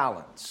the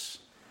talents.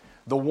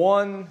 The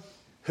one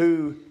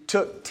who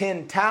took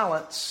 10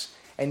 talents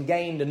and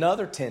gained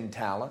another 10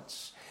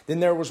 talents.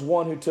 Then there was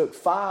one who took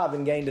 5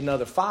 and gained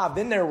another 5.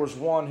 Then there was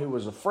one who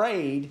was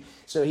afraid,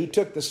 so he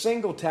took the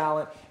single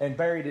talent and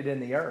buried it in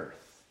the earth.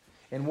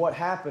 And what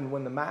happened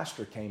when the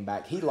master came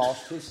back? He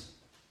lost his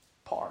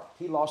part.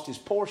 He lost his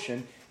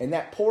portion, and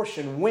that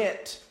portion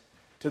went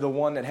to the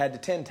one that had the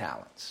 10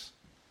 talents.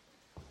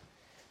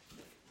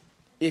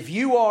 If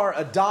you are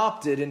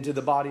adopted into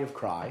the body of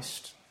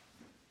Christ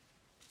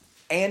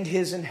and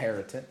His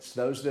inheritance,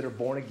 those that are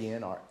born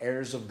again are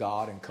heirs of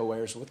God and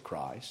co-heirs with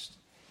Christ,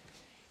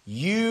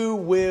 you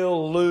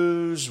will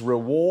lose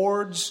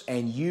rewards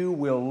and you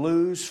will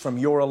lose from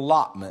your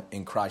allotment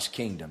in Christ's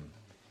kingdom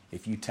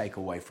if you take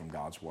away from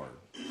God's Word.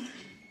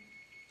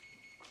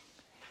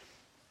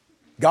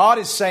 God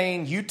is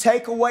saying, you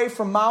take away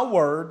from my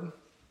Word, and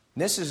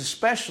this is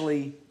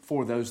especially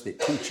for those that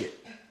teach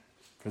it,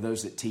 for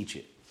those that teach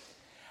it.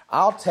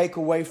 I'll take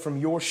away from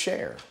your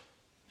share.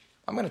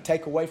 I'm going to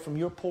take away from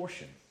your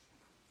portion.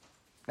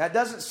 Now, it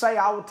doesn't say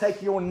I will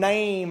take your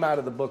name out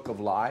of the book of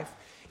life.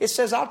 It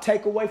says I'll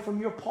take away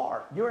from your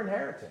part, your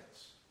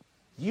inheritance.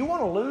 You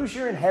want to lose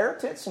your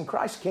inheritance in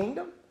Christ's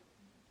kingdom?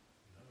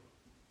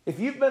 If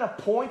you've been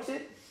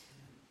appointed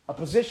a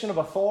position of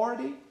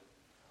authority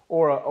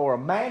or a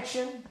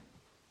mansion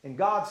in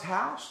God's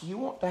house, you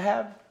want to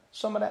have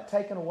some of that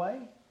taken away?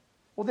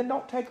 Well, then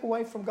don't take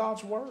away from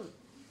God's Word.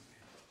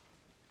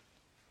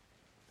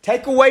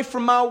 Take away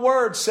from my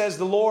Word, says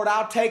the Lord.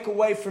 I'll take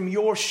away from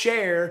your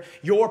share,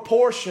 your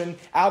portion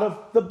out of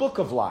the book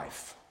of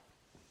life.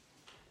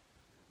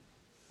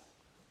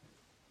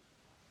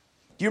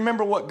 Do you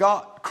remember what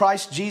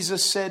Christ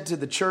Jesus said to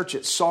the church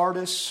at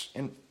Sardis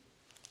in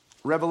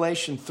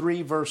Revelation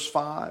 3 verse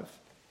 5?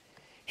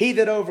 He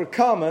that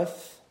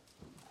overcometh,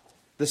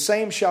 the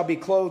same shall be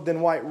clothed in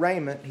white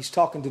raiment. He's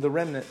talking to the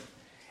remnant.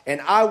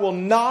 And I will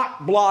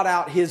not blot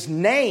out his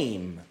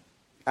name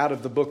out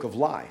of the book of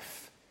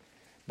life,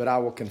 but I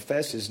will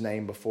confess his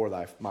name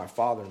before my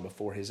Father and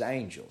before his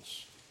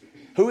angels.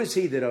 Who is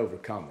he that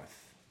overcometh?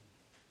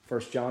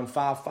 1 John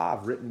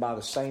 5:5, written by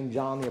the same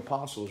John the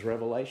Apostle as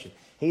Revelation.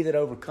 He that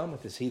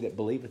overcometh is he that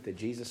believeth that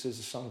Jesus is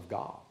the Son of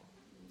God.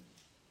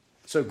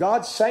 So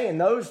God's saying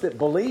those that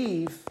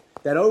believe,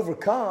 that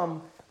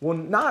overcome, will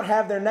not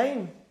have their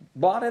name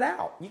blotted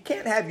out. You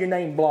can't have your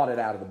name blotted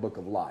out of the book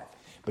of life.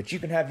 But you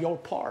can have your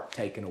part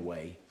taken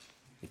away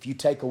if you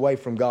take away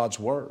from God's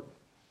Word.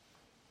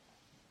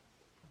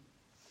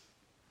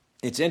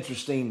 It's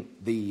interesting,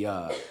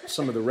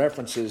 some of the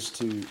references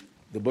to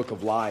the book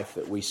of life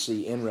that we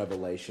see in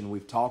Revelation.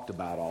 We've talked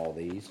about all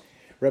these.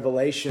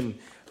 Revelation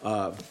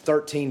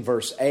 13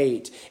 verse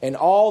 8, and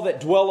all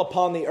that dwell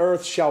upon the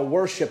earth shall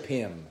worship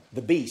him,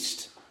 the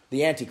beast,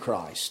 the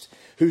Antichrist,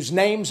 whose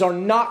names are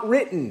not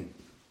written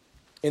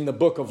in the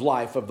book of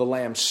life of the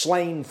Lamb,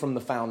 slain from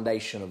the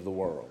foundation of the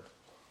world.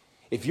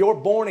 If you're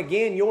born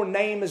again, your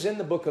name is in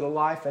the book of the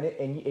life,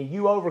 and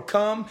you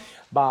overcome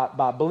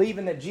by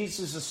believing that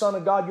Jesus is the Son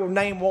of God, your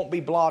name won't be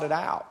blotted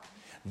out.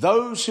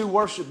 Those who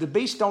worship the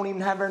beast don't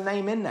even have their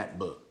name in that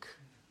book.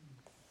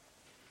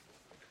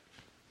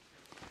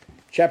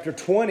 Chapter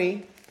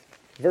 20,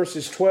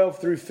 verses 12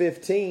 through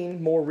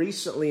 15, more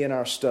recently in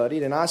our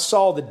study. And I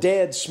saw the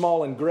dead,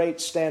 small and great,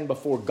 stand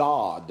before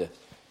God.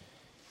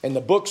 And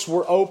the books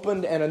were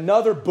opened, and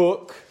another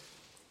book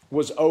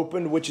was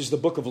opened, which is the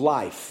book of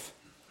life.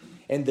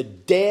 And the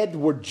dead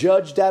were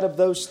judged out of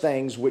those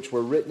things which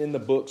were written in the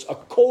books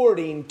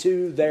according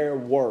to their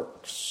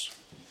works.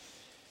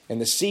 And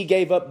the sea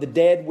gave up the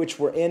dead which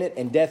were in it,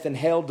 and death and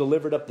hell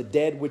delivered up the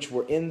dead which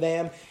were in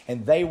them,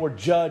 and they were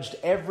judged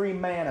every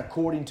man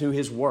according to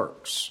his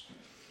works,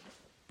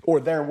 or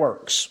their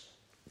works.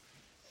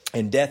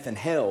 And death and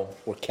hell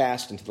were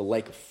cast into the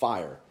lake of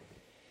fire.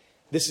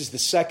 This is the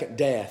second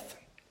death.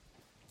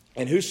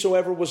 And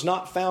whosoever was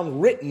not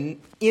found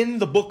written in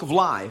the book of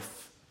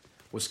life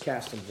was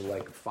cast into the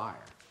lake of fire.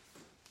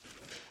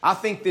 I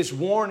think this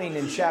warning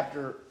in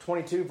chapter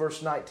 22,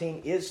 verse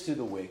 19, is to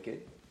the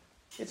wicked.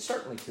 It's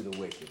certainly to the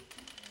wicked.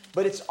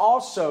 But it's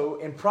also,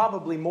 and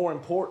probably more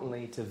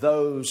importantly, to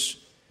those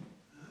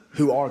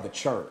who are the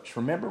church.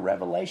 Remember,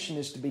 Revelation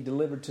is to be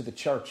delivered to the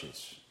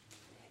churches.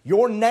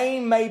 Your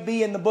name may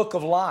be in the book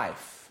of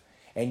life,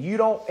 and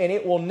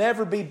it will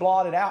never be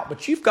blotted out,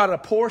 but you've got a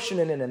portion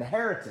and an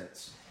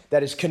inheritance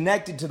that is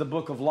connected to the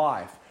book of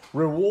life.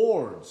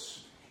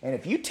 Rewards. And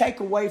if you take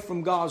away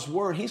from God's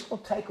Word, He's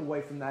going to take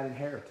away from that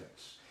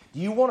inheritance.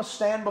 Do you want to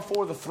stand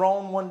before the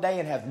throne one day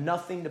and have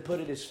nothing to put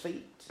at His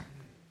feet?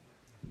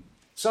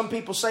 Some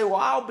people say, well,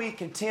 I'll be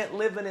content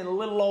living in a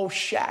little old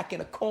shack in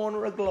a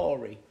corner of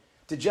glory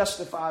to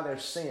justify their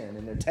sin,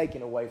 and they're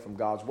taken away from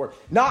God's Word.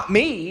 Not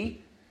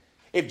me.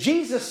 If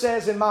Jesus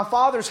says in my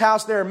Father's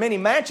house there are many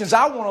mansions,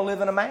 I want to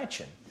live in a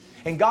mansion.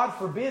 And God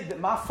forbid that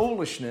my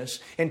foolishness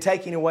in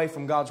taking away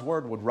from God's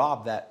Word would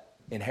rob that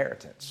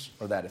inheritance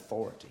or that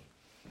authority.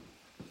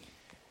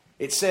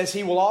 It says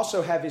He will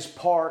also have His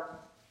part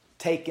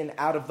taken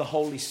out of the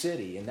holy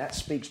city, and that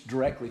speaks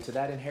directly to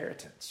that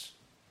inheritance.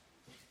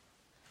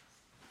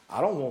 I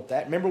don't want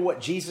that. Remember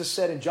what Jesus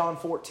said in John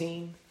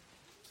 14?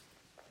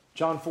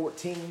 John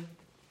 14,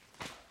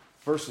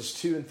 verses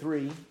 2 and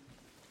 3.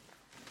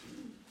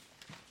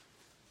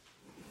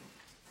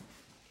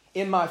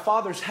 In my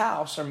Father's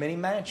house are many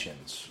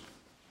mansions.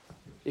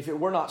 If it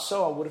were not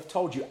so, I would have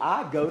told you.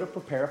 I go to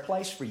prepare a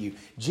place for you.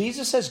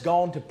 Jesus has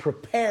gone to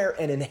prepare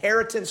an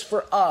inheritance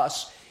for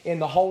us in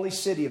the holy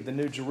city of the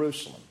New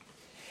Jerusalem.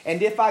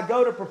 And if I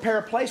go to prepare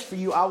a place for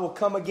you, I will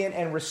come again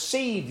and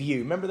receive you.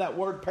 Remember that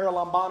word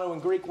paralambano in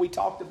Greek we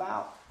talked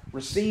about?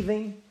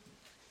 Receiving.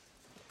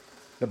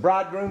 The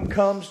bridegroom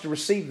comes to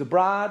receive the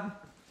bride.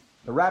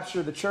 The rapture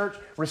of the church.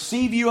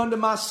 Receive you unto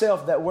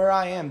myself, that where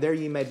I am, there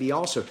ye may be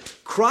also.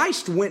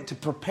 Christ went to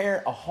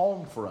prepare a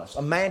home for us,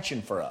 a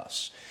mansion for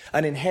us,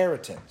 an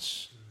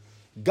inheritance.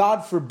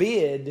 God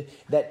forbid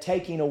that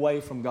taking away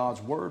from God's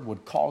word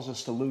would cause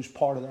us to lose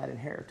part of that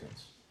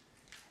inheritance.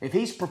 If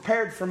He's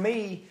prepared for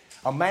me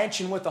a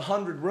mansion with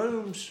 100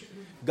 rooms,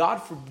 God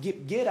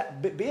forbid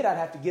I'd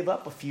have to give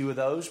up a few of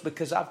those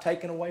because I've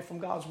taken away from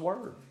God's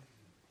word.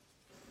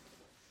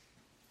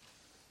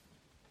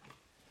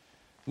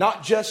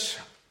 Not just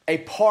a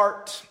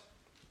part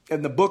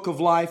in the book of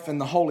life and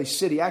the holy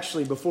city.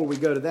 Actually, before we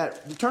go to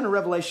that, turn to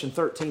Revelation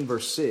 13,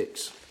 verse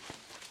 6.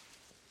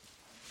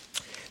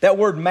 That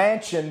word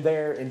mansion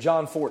there in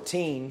John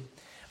 14,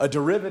 a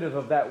derivative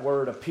of that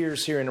word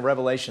appears here in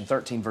Revelation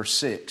 13, verse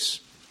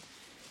 6.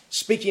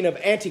 Speaking of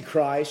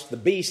Antichrist, the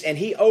beast, and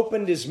he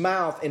opened his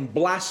mouth in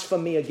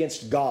blasphemy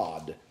against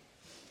God,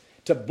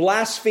 to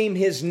blaspheme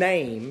His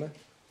name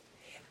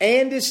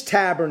and His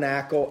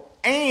tabernacle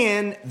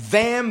and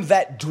them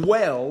that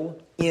dwell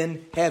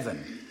in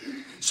heaven.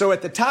 So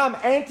at the time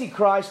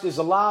Antichrist is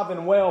alive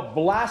and well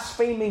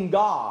blaspheming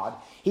God,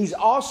 he's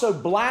also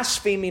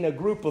blaspheming a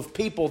group of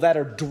people that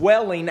are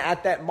dwelling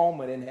at that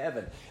moment in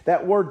heaven.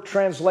 That word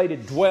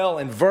translated dwell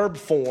in verb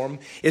form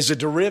is a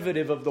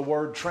derivative of the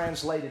word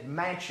translated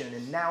mansion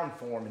in noun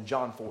form in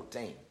John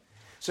 14.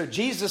 So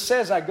Jesus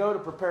says, I go to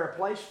prepare a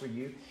place for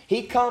you.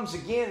 He comes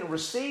again and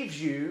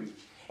receives you,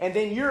 and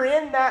then you're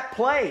in that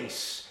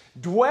place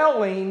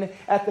dwelling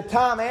at the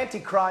time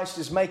Antichrist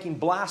is making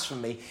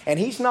blasphemy. And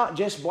he's not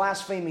just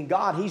blaspheming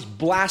God, he's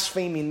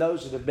blaspheming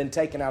those that have been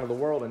taken out of the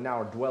world and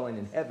now are dwelling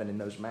in heaven in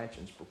those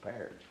mansions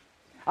prepared.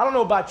 I don't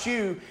know about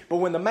you, but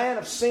when the man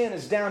of sin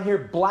is down here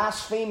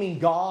blaspheming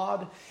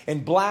God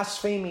and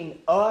blaspheming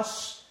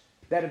us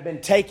that have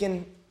been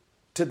taken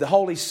to the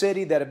holy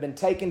city, that have been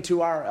taken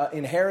to our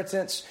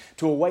inheritance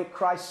to await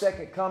Christ's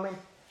second coming,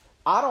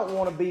 I don't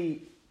want to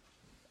be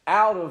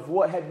out of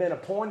what had been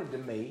appointed to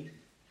me.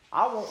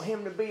 I want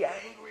him to be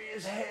angry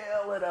as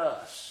hell at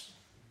us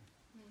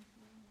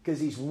because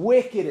he's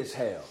wicked as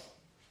hell.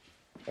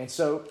 And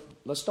so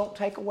let's don't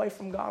take away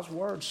from God's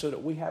word so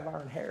that we have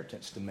our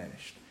inheritance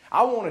diminished.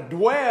 I want to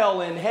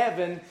dwell in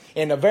heaven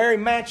in the very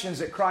mansions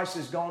that Christ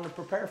is going to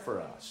prepare for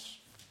us.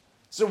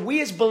 So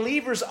we as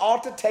believers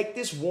ought to take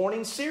this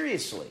warning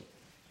seriously.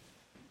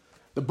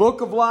 The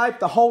book of life,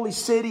 the holy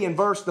city, and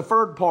the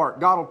third part,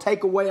 God will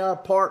take away our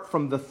part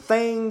from the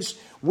things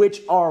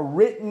which are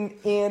written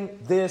in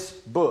this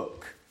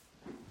book.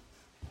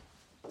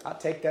 I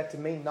take that to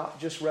mean not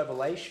just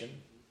Revelation.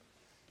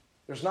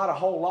 There's not a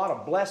whole lot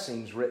of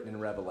blessings written in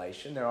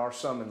Revelation. There are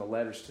some in the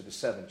letters to the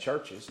 7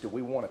 churches. Do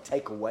we want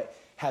to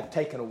have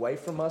taken away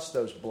from us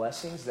those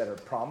blessings that are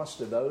promised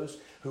to those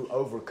who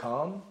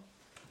overcome?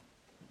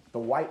 The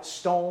white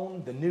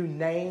stone, the new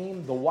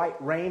name, the white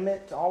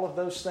raiment, all of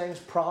those things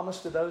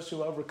promised to those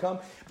who overcome.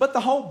 But the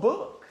whole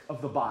book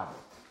of the Bible,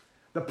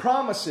 the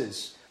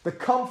promises, the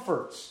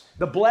comforts,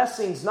 the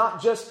blessings,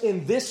 not just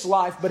in this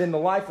life, but in the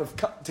life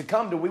to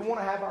come. Do we want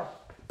to have our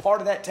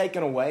part of that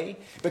taken away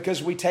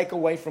because we take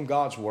away from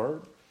God's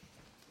word?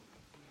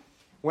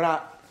 When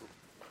I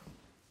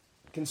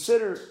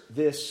consider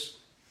this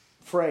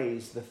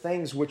phrase, the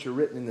things which are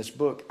written in this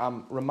book,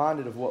 I'm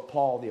reminded of what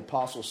Paul the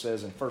Apostle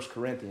says in 1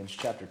 Corinthians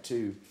chapter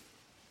 2.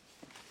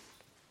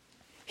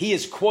 He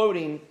is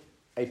quoting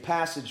a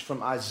passage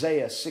from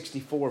Isaiah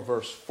 64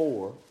 verse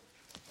 4.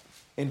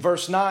 In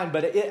verse 9,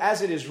 but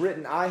as it is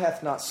written, eye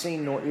hath not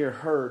seen nor ear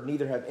heard,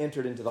 neither have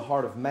entered into the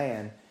heart of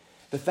man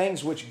the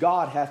things which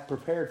God hath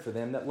prepared for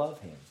them that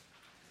love Him.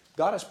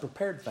 God has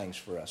prepared things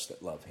for us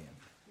that love Him.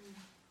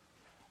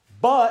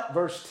 But,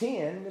 verse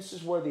 10, this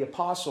is where the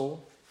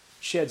apostle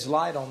sheds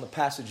light on the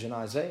passage in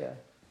Isaiah.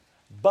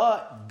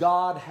 But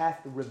God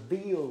hath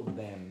revealed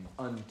them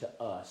unto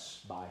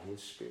us by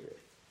His Spirit.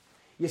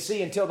 You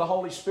see, until the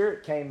Holy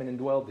Spirit came and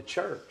indwelled the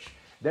church,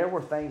 there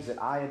were things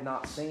that eye had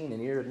not seen and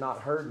ear had not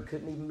heard and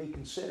couldn't even be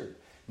considered.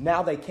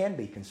 Now they can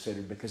be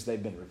considered because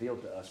they've been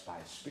revealed to us by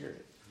His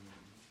Spirit.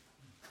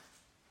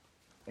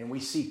 And we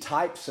see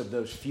types of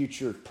those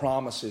future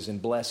promises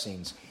and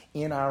blessings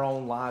in our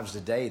own lives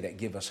today that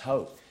give us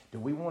hope. Do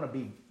we want to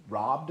be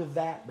robbed of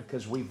that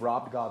because we've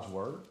robbed God's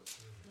word?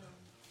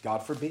 God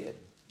forbid.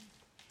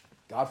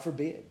 God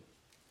forbid.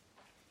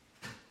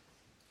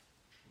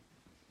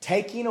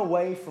 Taking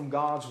away from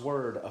God's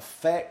word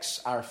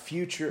affects our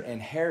future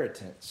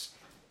inheritance,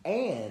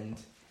 and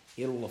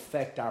it'll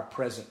affect our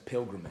present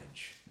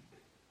pilgrimage.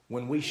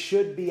 When we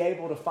should be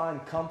able to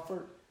find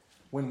comfort,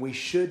 when we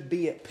should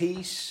be at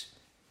peace,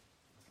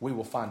 we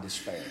will find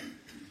despair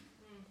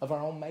of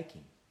our own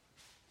making.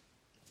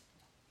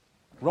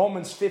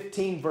 Romans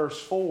 15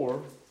 verse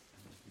 4.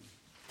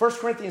 1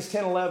 Corinthians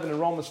 10:11 and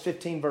Romans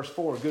 15 verse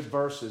 4 are good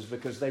verses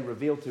because they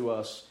reveal to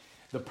us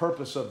the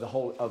purpose of the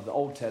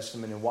Old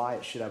Testament and why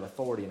it should have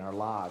authority in our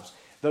lives.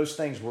 those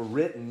things were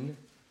written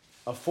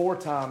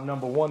aforetime,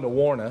 number one, to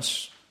warn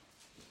us.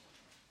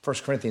 1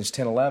 Corinthians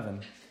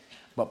 10:11.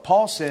 But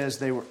Paul says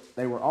they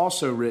were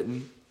also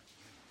written,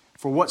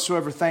 for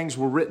whatsoever things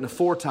were written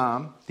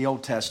aforetime, the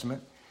Old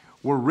Testament,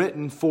 were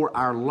written for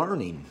our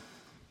learning,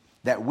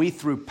 that we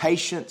through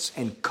patience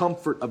and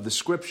comfort of the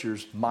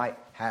Scriptures might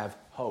have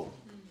hope.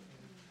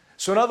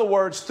 So in other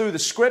words, through the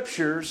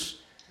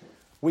Scriptures,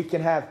 we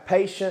can have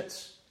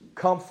patience,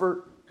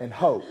 comfort, and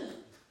hope.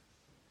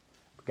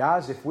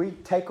 Guys, if we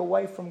take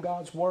away from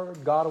God's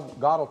Word, God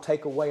will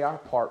take away our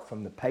part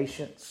from the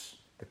patience,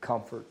 the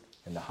comfort,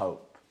 and the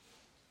hope.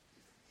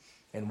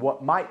 And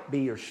what might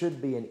be or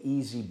should be an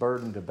easy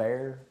burden to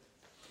bear,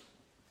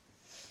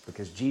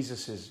 because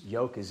Jesus'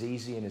 yoke is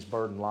easy and His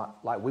burden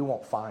light, we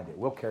won't find it.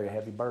 We'll carry a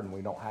heavy burden.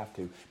 We don't have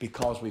to,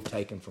 because we've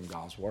taken from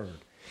God's Word.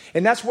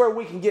 And that's where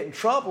we can get in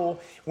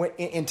trouble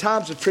in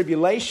times of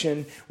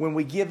tribulation, when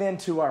we give in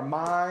to our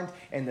mind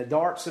and the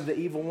darts of the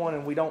evil one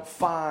and we don't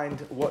find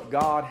what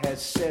God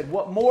has said.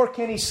 What more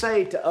can He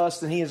say to us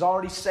than He has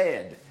already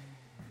said,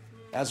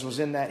 as was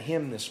in that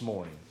hymn this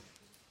morning?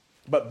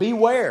 But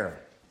beware.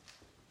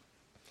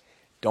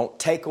 Don't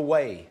take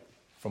away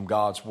from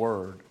God's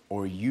Word,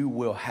 or you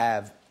will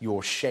have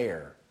your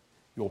share,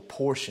 your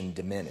portion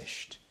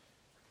diminished.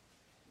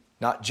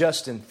 Not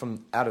just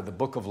from out of the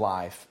book of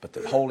life, but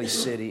the holy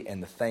city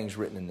and the things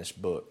written in this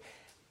book.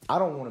 I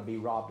don't want to be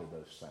robbed of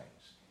those things.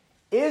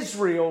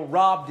 Israel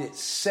robbed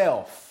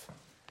itself.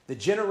 The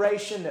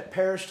generation that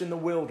perished in the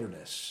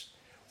wilderness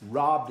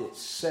robbed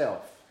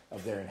itself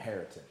of their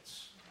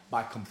inheritance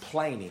by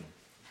complaining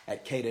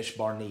at Kadesh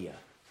Barnea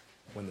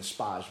when the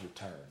spies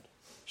returned.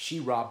 She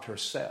robbed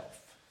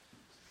herself,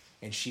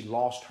 and she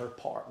lost her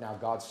part. Now,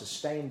 God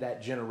sustained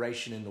that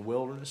generation in the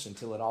wilderness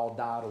until it all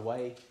died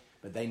away,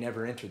 but they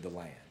never entered the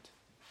land.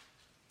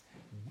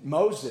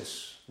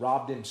 Moses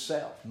robbed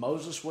himself.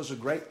 Moses was a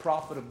great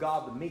prophet of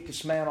God, the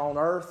meekest man on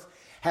earth,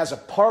 has a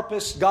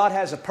purpose. God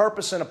has a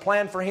purpose and a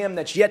plan for him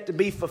that's yet to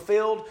be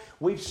fulfilled.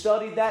 We've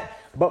studied that.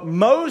 But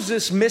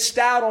Moses missed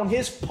out on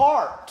his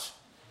part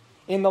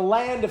in the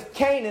land of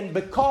Canaan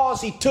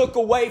because he took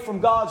away from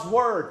God's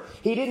Word.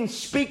 He didn't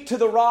speak to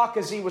the rock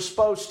as he was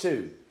supposed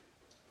to.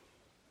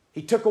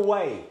 He took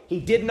away. He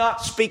did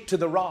not speak to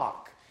the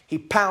rock. He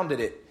pounded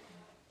it.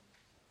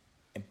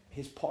 And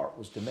his part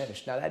was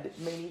diminished. Now, that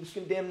didn't mean he was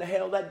condemned to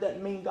hell. That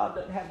doesn't mean God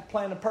doesn't have a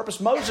plan and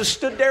purpose. Moses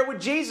stood there with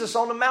Jesus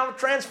on the Mount of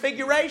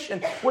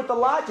Transfiguration with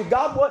Elijah.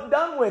 God wasn't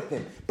done with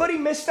him, but he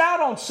missed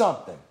out on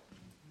something.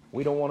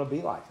 We don't want to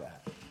be like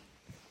that.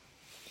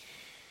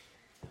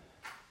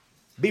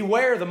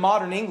 Beware the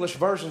modern English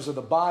versions of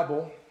the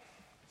Bible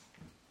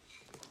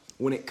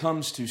when it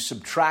comes to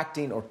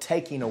subtracting or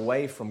taking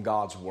away from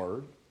God's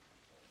Word.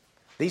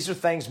 These are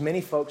things many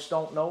folks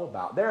don't know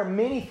about. There are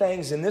many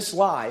things in this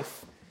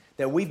life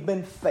that we've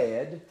been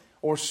fed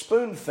or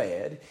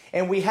spoon-fed,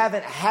 and we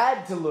haven't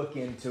had to look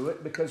into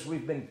it because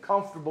we've been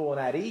comfortable and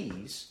at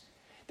ease,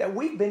 that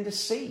we've been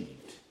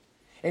deceived.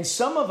 And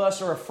some of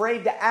us are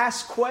afraid to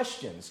ask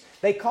questions.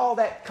 They call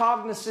that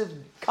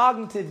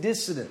cognitive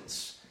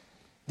dissonance.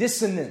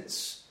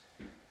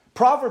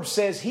 Proverbs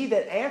says, he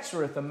that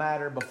answereth a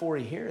matter before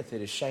he heareth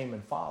it is shame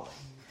and folly.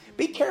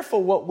 Be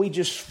careful what we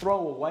just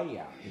throw away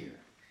out here.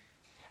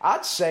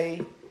 I'd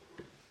say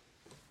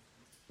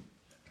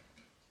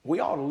we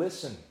ought to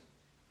listen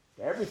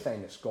to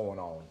everything that's going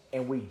on,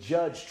 and we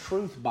judge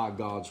truth by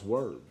God's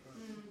Word.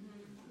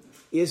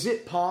 Is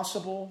it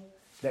possible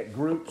that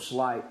groups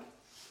like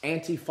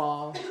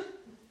Antifa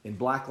and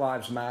Black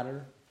Lives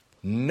Matter,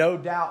 no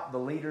doubt the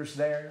leaders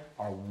there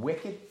are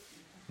wicked?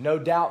 No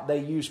doubt they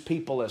use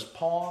people as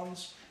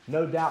pawns.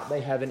 No doubt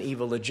they have an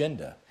evil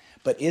agenda.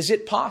 But is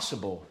it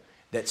possible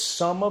that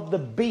some of the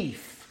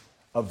beef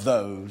of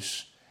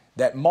those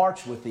that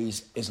march with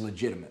these is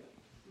legitimate?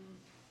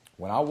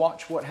 When I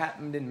watch what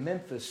happened in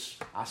Memphis,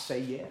 I say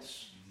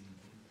yes.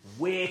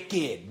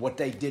 Wicked what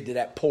they did to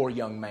that poor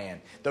young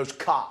man. Those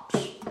cops.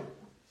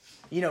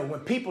 You know, when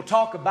people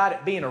talk about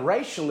it being a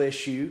racial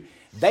issue,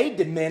 they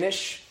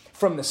diminish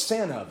from the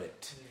sin of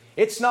it.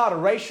 It's not a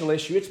racial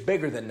issue. It's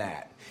bigger than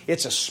that.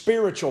 It's a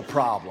spiritual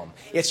problem.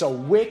 It's a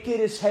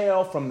wicked as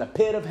hell from the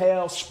pit of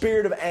hell,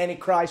 spirit of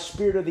Antichrist,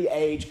 spirit of the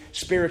age,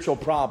 spiritual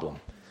problem.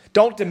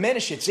 Don't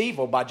diminish its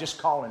evil by just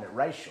calling it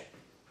racial.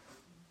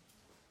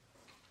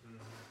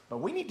 But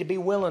we need to be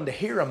willing to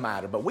hear a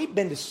matter. But we've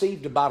been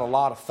deceived about a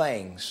lot of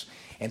things,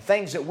 and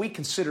things that we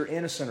consider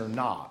innocent or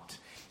not.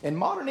 And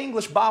modern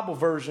English Bible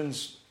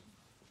versions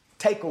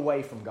take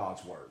away from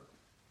God's Word.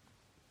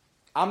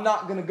 I'm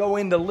not going to go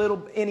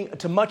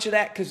into much of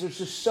that because there's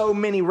just so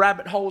many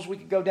rabbit holes we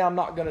could go down. I'm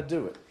not going to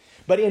do it.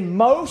 But in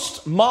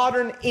most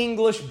modern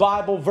English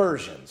Bible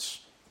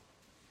versions,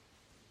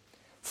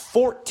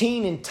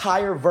 14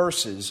 entire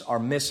verses are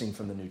missing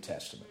from the New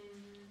Testament.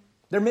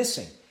 They're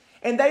missing.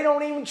 And they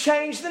don't even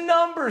change the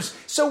numbers.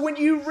 So when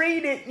you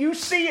read it, you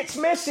see it's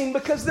missing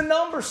because the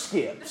number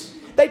skips.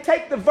 They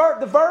take the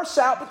verse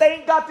out, but they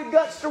ain't got the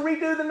guts to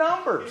redo the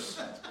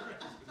numbers.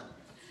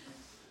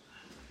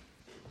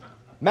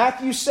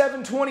 Matthew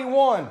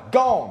 7:21,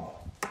 gone.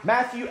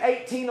 Matthew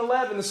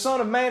 18:11, the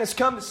Son of Man has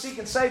come to seek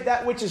and save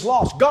that which is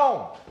lost.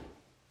 Gone.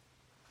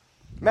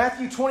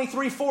 Matthew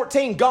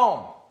 23:14,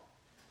 gone.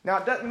 Now,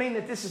 it doesn't mean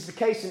that this is the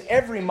case in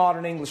every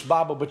modern English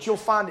Bible, but you'll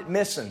find it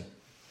missing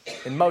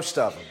in most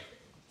of them.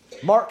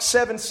 Mark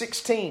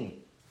 7:16,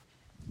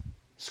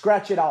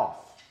 scratch it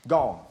off.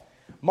 Gone.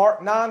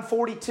 Mark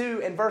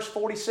 9:42 and verse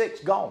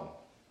 46, gone.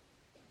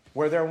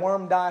 Where their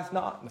worm dieth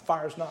not and the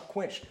fire is not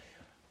quenched.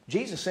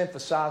 Jesus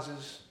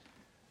emphasizes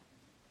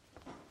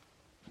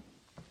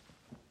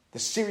the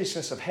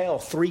seriousness of hell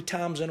 3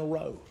 times in a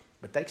row.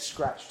 But they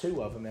scratch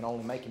 2 of them and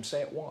only make him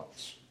say it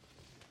once.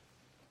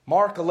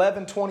 Mark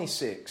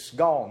 11:26,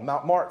 gone.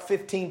 Mark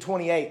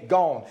 15:28,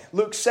 gone.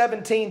 Luke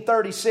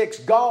 17:36,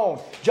 gone.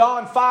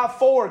 John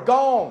 5:4,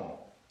 gone.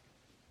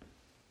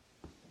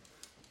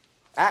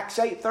 Acts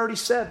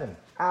 8:37,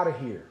 out of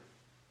here.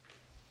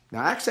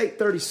 Now, Acts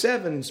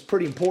 8:37 is a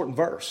pretty important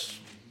verse.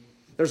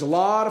 There's a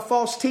lot of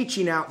false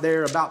teaching out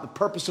there about the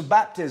purpose of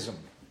baptism.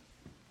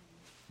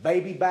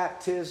 Baby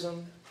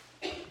baptism.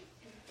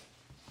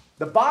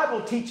 The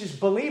Bible teaches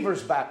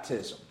believers'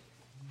 baptism.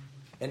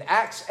 In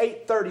Acts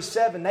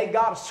 8:37, they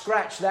got to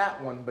scratch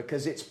that one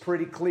because it's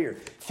pretty clear.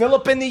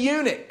 Philip and the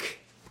eunuch.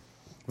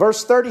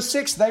 Verse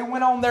 36, they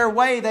went on their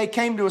way, they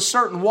came to a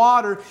certain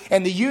water,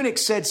 and the eunuch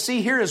said,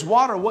 see, here is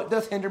water, what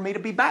doth hinder me to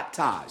be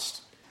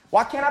baptized?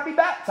 Why can't I be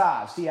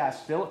baptized? He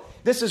asked Philip.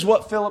 This is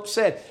what Philip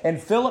said.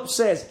 And Philip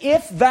says,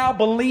 if thou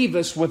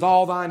believest with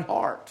all thine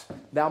heart,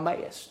 thou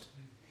mayest.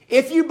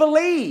 If you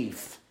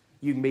believe,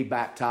 you can be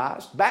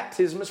baptized.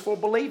 Baptism is for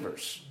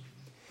believers.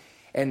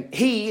 And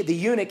he, the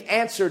eunuch,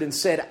 answered and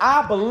said,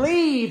 I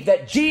believe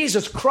that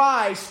Jesus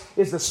Christ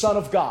is the Son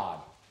of God.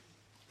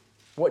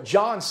 What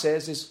John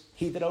says is,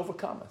 he that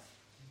overcometh.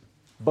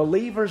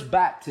 Believer's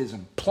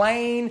baptism.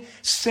 Plain,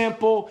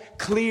 simple,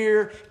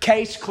 clear,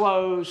 case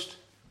closed.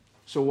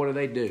 So what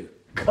do?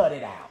 Cut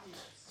it out.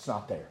 It's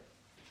not there.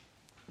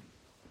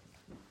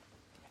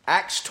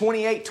 Acts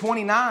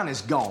 28:29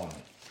 is gone.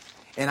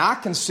 And I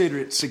consider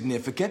it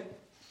significant,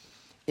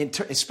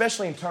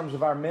 especially in terms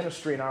of our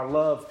ministry and our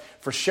love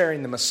for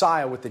sharing the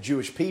Messiah with the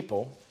Jewish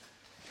people.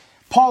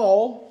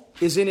 Paul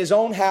is in his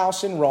own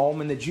house in Rome,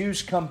 and the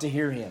Jews come to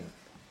hear him.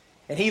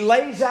 And he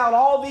lays out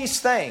all these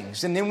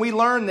things, and then we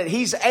learn that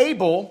he's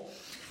able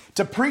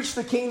to preach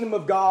the kingdom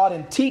of God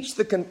and teach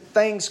the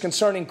things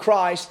concerning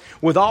Christ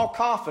with all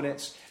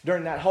confidence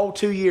during that whole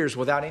 2 years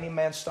without any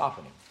man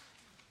stopping him.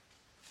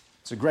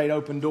 It's a great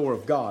open door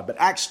of God. But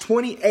Acts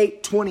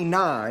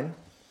 28:29,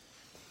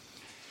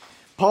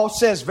 Paul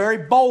says very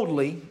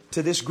boldly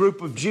to this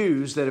group of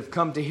Jews that have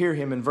come to hear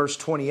him in verse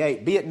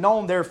 28, be it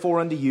known therefore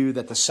unto you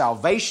that the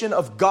salvation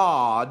of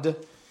God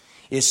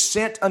is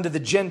sent unto the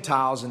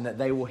Gentiles and that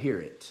they will hear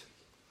it.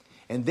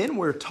 And then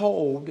we're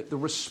told the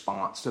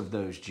response of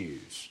those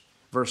Jews.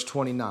 Verse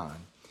 29.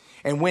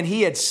 And when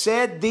he had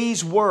said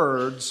these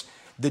words,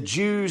 the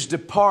Jews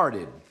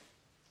departed.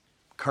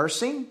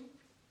 Cursing?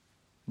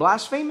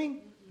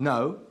 Blaspheming?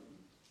 No.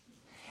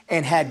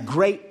 And had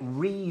great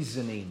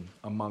reasoning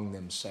among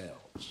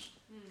themselves.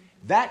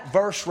 That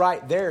verse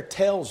right there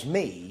tells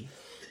me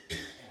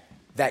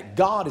that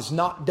God is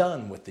not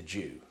done with the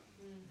Jew.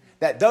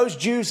 That those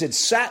Jews had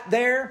sat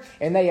there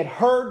and they had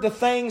heard the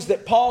things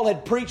that Paul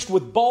had preached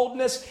with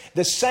boldness,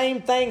 the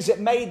same things that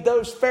made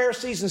those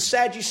Pharisees and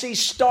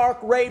Sadducees stark,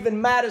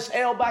 raving, mad as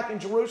hell back in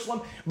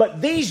Jerusalem.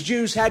 But these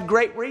Jews had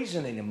great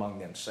reasoning among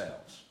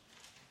themselves.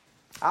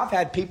 I've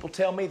had people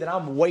tell me that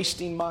I'm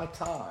wasting my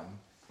time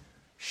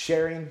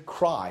sharing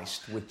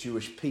Christ with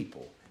Jewish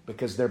people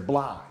because they're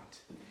blind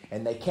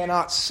and they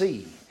cannot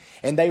see.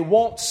 And they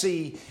won't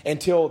see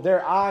until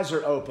their eyes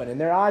are open. And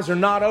their eyes are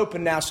not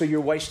open now, so you're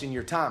wasting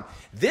your time.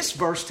 This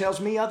verse tells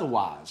me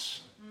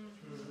otherwise.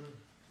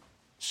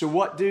 So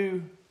what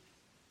do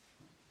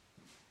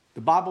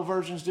the Bible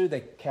versions do?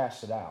 They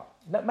cast it out.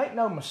 Now, make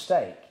no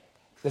mistake.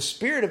 The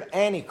spirit of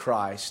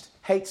Antichrist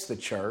hates the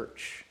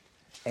church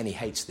and he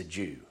hates the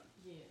Jew.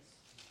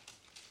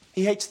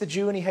 He hates the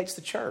Jew and he hates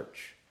the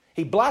church.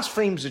 He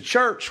blasphemes the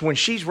church when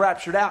she's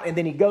raptured out, and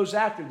then he goes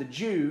after the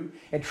Jew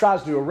and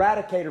tries to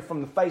eradicate her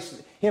from the face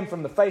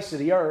of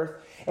the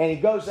earth, and he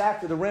goes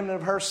after the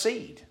remnant of her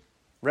seed.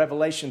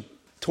 Revelation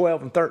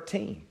 12 and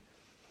 13.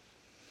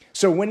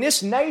 So when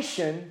this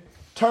nation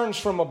turns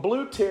from a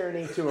blue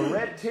tyranny to a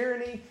red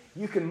tyranny,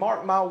 you can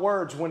mark my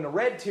words, when the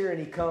red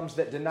tyranny comes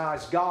that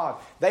denies God,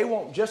 they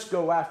won't just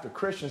go after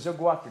Christians, they'll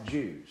go after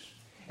Jews.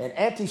 And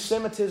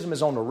anti-Semitism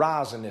is on the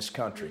rise in this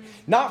country.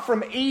 Not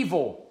from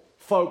evil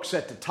folks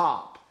at the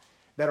top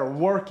that are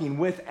working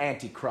with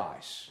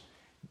Antichrist.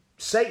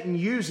 Satan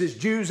uses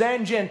Jews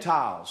and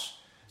Gentiles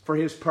for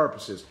his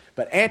purposes.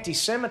 But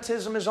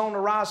anti-Semitism is on the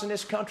rise in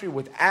this country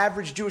with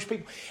average Jewish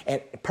people.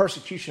 And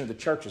persecution of the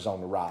church is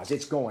on the rise.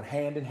 It's going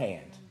hand in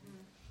hand.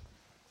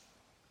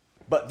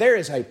 But there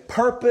is a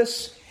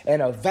purpose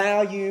and a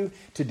value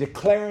to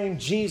declaring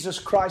Jesus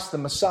Christ the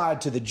Messiah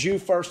to the Jew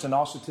first and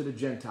also to the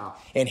Gentile.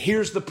 And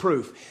here's the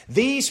proof.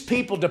 These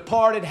people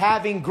departed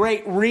having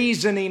great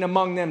reasoning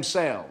among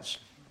themselves.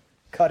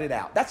 Cut it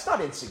out. That's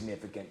not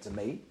insignificant to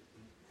me.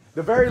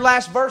 The very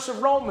last verse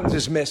of Romans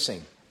is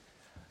missing.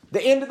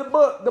 The end of the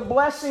book, the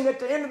blessing at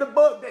the end of the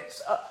book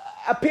that's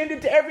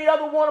appended to every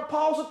other one of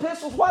Paul's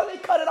epistles. Why do they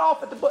cut it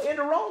off at the end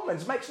of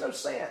Romans? Makes no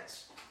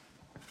sense.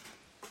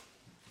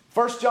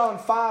 1 John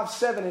 5,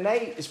 7, and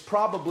 8 is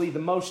probably the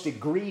most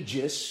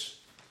egregious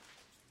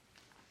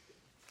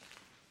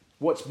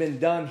what's been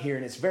done here,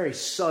 and it's very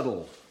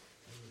subtle.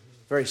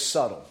 Very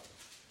subtle.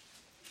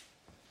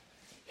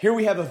 Here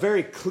we have a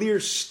very clear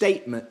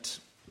statement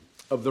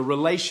of the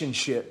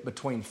relationship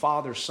between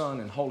Father, Son,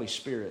 and Holy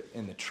Spirit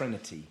in the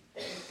Trinity,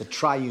 the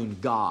triune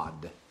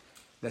God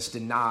that's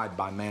denied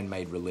by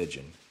man-made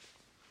religion.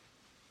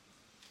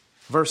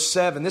 Verse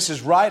 7, this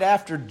is right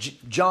after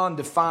John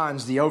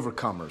defines the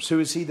overcomers. Who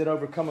is he that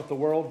overcometh the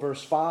world?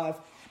 Verse 5,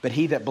 but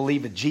he that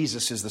believeth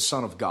Jesus is the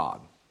Son of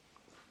God.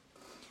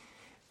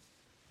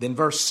 Then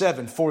verse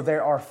 7, for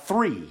there are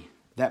three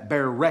that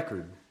bear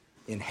record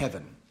in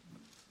heaven,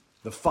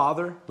 the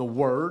Father, the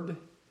Word,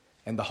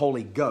 and the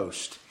Holy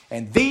Ghost.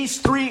 And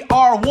these three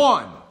are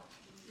one.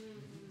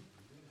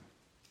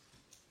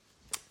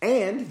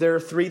 And there are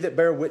three that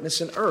bear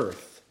witness in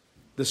earth,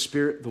 the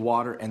Spirit, the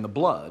water, and the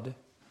blood.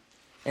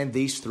 And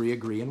these three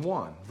agree in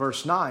one.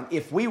 Verse 9,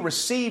 if we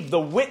receive the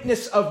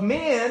witness of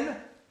men,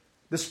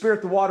 the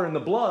Spirit, the water, and the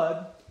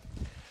blood,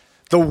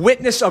 the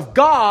witness of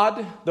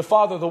God, the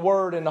Father, the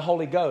Word, and the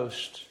Holy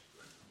Ghost,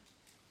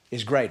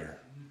 is greater.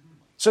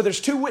 So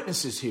there's two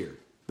witnesses here,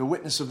 the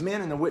witness of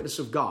men and the witness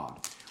of God.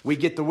 We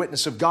get the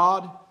witness of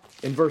God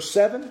in verse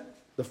 7,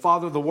 the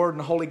Father, the Word, and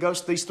the Holy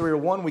Ghost. These three are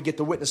one. We get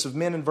the witness of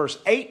men in verse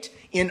 8.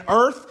 In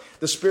earth,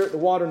 the Spirit, the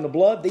water, and the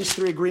blood. These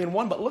three agree in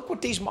one. But look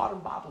what these modern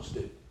Bibles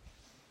do.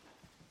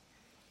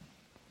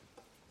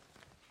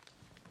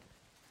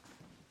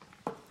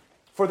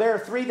 For there are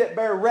three that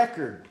bear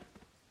record.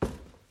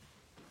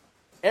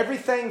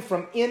 Everything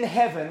from in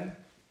heaven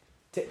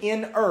to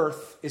in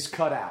earth is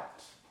cut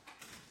out.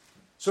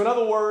 So in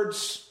other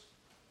words,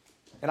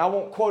 and I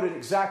won't quote it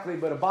exactly,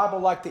 but a Bible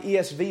like the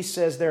ESV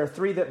says there are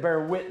three that bear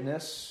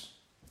witness,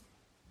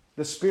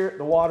 the Spirit,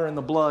 the water, and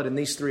the blood, and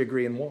these three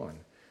agree in one.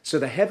 So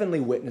the heavenly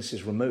witness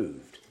is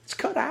removed. It's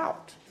cut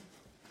out.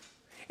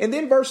 And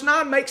then verse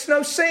 9 makes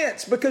no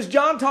sense because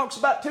John talks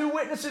about two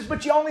witnesses,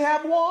 but you only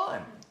have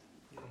one.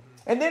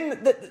 And then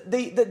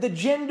the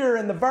gender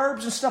and the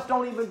verbs and stuff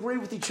don't even agree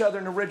with each other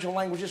in the original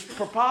language. It's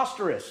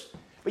preposterous.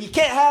 But you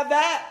can't have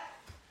that.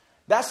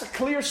 That's a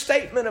clear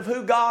statement of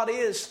who God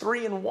is,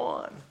 three in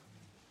one.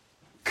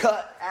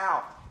 Cut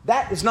out.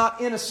 That is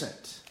not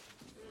innocent.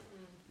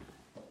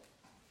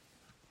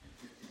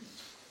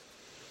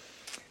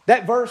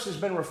 That verse has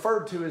been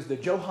referred to as the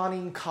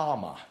Johannine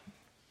Comma.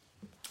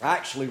 I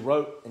actually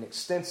wrote an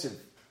extensive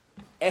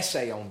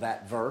essay on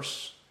that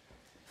verse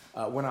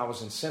when I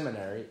was in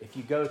seminary. If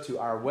you go to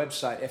our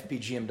website,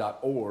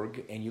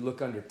 fpgm.org, and you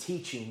look under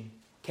Teaching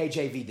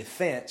KJV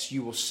Defense,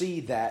 you will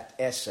see that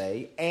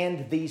essay,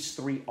 and these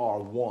three are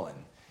one.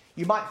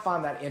 You might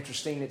find that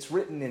interesting. It's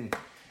written in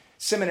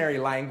seminary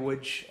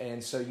language,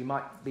 and so you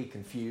might be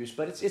confused,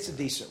 but it's a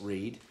decent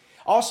read.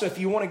 Also, if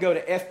you want to go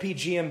to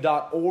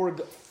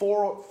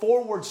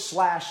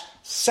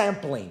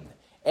fpgm.org/sampling,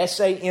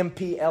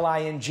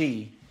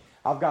 SAMPLING,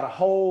 I've got a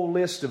whole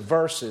list of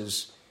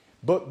verses,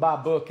 book by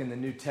book in the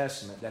New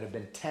Testament, that have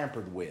been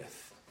tampered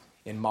with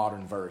in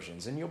modern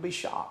versions. And you'll be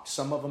shocked.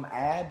 Some of them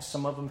add,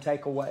 some of them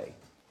take away.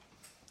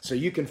 So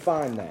you can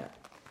find that.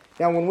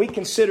 Now, when we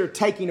consider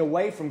taking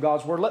away from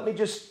God's Word, let's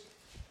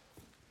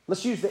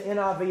use the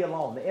NIV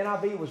alone. The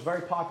NIV was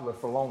very popular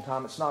for a long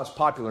time. It's not as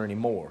popular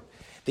anymore.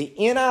 The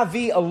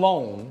NIV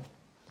alone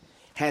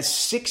has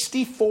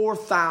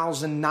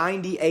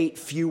 64,098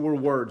 fewer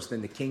words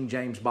than the King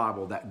James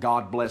Bible that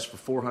God blessed for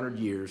 400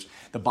 years,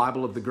 the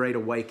Bible of the Great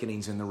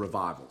Awakenings and the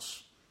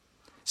Revivals.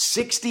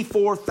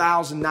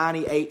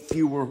 64,098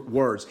 fewer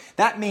words.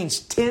 That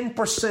means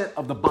 10%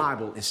 of the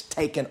Bible is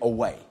taken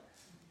away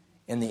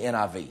in the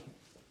NIV.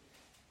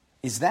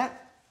 Is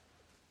that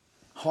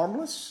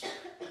harmless?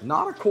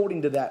 Not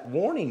according to that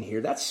warning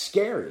here. That's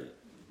scary.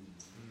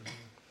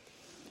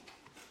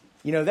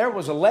 You know, there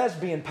was a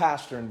lesbian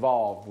pastor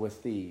involved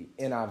with the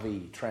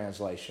NIV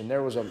translation.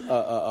 There was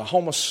a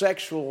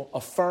homosexual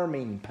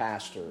affirming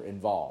pastor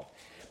involved.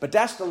 But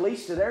that's the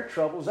least of their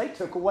troubles. They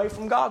took away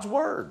from God's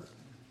Word.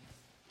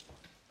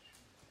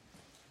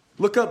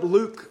 Look up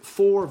Luke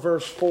 4,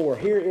 verse 4.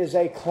 Here is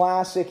a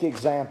classic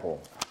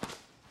example.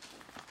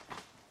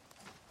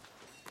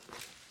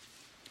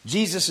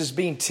 Jesus is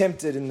being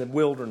tempted in the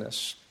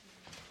wilderness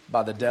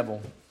by the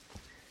devil.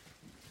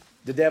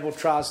 The devil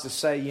tries to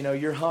say, you know,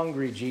 you're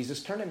hungry,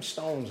 Jesus. Turn them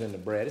stones into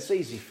bread. It's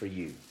easy for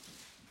you.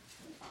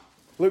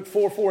 Luke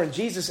 4:4, and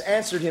Jesus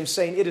answered him,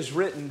 saying, it is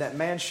written that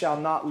man shall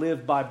not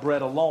live by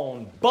bread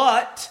alone,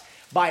 but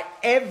by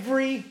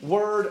every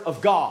word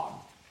of God.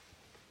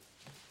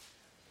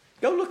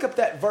 Go look up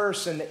that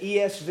verse in the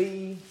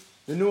ESV,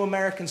 the New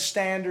American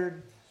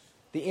Standard,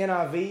 the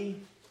NIV.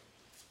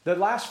 The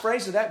last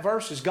phrase of that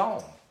verse is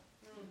gone.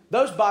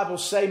 Those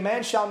Bibles say,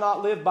 man shall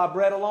not live by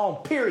bread alone,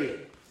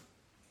 period.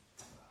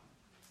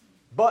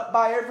 But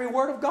by every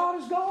word of God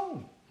is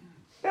gone.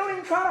 They don't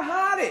even try to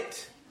hide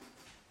it.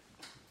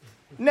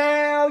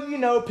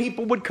 Now,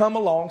 people would come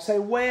along and say,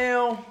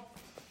 well,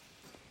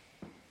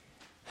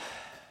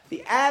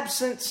 the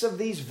absence of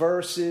these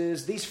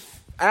verses,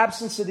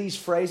 absence of these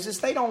phrases,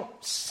 they don't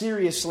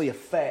seriously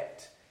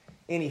affect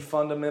any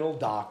fundamental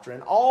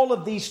doctrine. All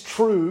of these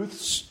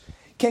truths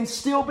can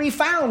still be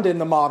found in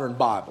the modern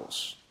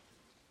Bibles.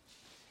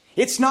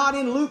 It's not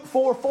in Luke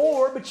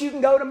 4:4, but you can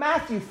go to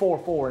Matthew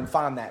 4:4 and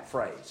find that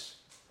phrase.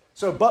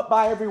 So, but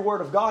by every word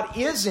of God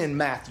is in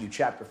Matthew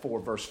chapter 4,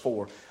 verse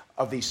 4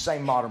 of these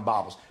same modern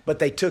Bibles. But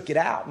they took it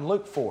out in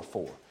Luke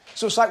 4:4.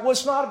 So it's like, well,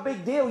 it's not a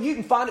big deal. You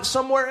can find it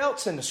somewhere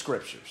else in the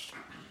Scriptures.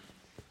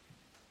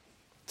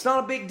 It's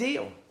not a big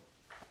deal.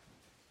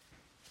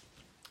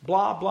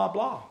 Blah, blah,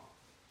 blah.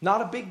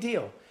 Not a big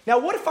deal. Now,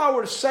 what if I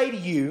were to say to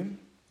you,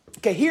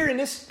 okay, here in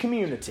this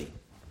community,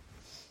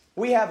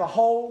 we have a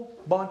whole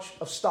bunch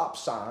of stop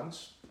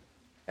signs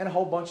and a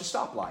whole bunch of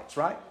stoplights,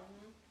 right?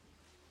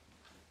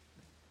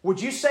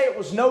 Would you say it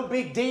was no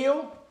big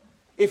deal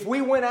if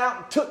we went out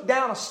and took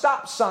down a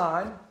stop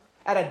sign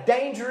at a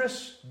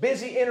dangerous,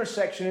 busy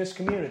intersection in this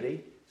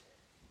community?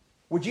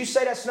 Would you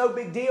say that's no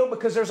big deal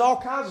because there's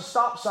all kinds of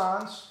stop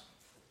signs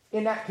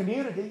in that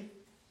community?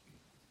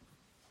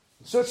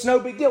 So it's no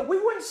big deal. We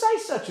wouldn't say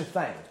such a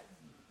thing.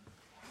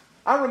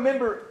 I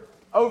remember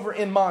over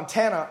in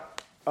Montana,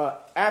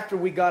 after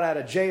we got out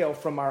of jail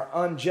from our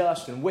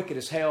unjust and wicked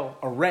as hell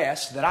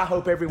arrest that I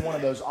hope every one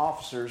of those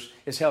officers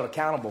is held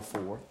accountable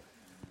for.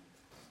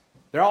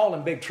 They're all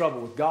in big trouble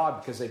with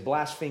God because they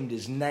blasphemed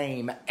His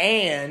name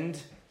and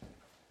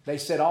they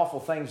said awful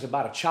things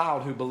about a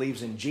child who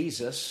believes in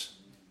Jesus.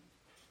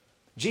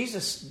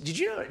 Did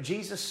you know that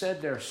Jesus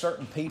said there are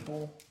certain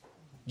people?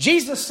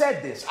 Jesus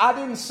said this. I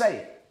didn't say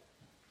it.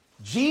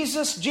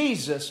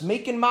 Jesus,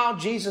 meek and mild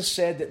Jesus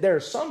said that there are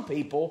some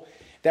people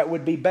that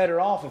would be better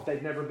off if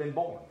they've never been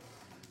born.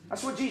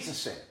 That's what Jesus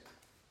said.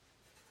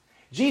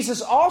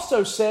 Jesus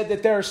also said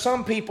that there are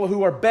some people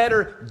who are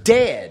better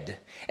dead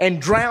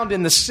and drowned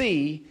in the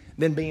sea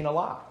than being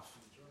alive.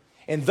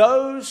 And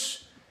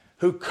those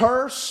who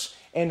curse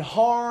and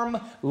harm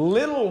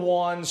little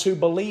ones who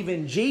believe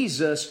in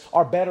Jesus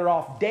are better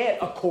off dead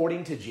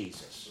according to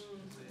Jesus.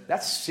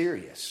 That's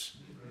serious.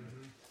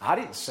 I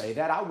didn't say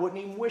that. I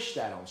wouldn't even wish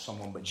that on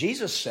someone, but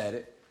Jesus said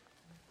it.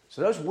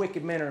 So those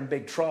wicked men are in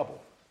big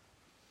trouble.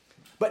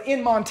 But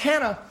in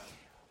Montana,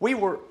 we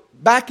were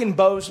back in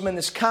Bozeman.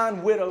 This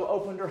kind widow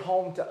opened her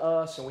home to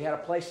us, and we had a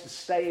place to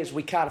stay as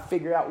we kind of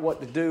figured out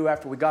what to do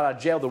after we got out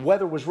of jail. The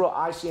weather was real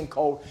icy and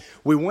cold.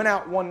 We went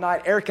out one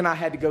night. Eric and I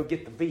had to go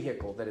get the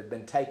vehicle that had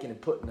been taken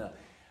and put in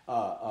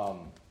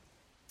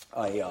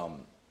a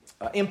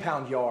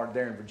impound yard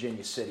there in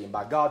Virginia City. And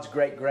by God's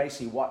great grace,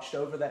 He watched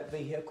over that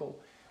vehicle.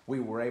 We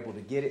were able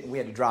to get it, and we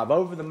had to drive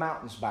over the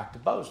mountains back to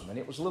Bozeman.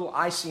 It was a little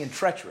icy and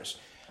treacherous.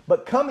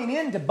 But coming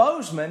into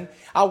Bozeman,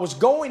 I was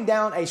going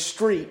down a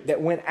street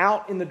that went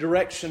out in the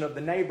direction of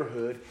the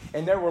neighborhood,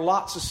 and there were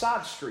lots of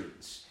side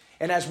streets.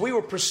 And as we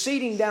were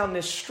proceeding down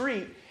this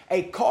street,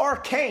 a car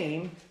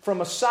came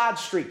from a side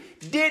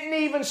street. Didn't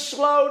even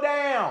slow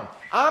down.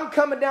 I'm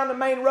coming down the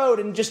main road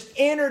and just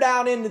entered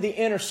out into the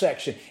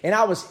intersection. And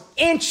I was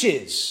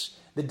inches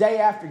the day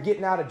after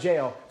getting out of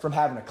jail from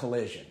having a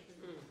collision.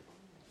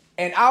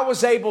 And I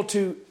was able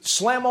to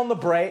slam on the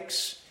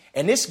brakes,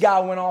 and this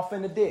guy went off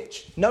in the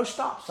ditch. No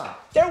stop sign.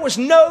 There was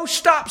no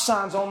stop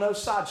signs on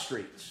those side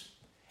streets.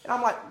 And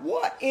I'm like,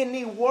 what in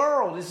the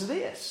world is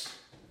this?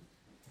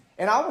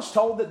 And I was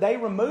told that they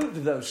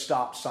removed those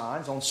stop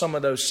signs on some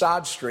of those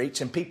side streets,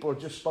 and people are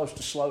just supposed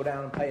to slow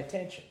down and pay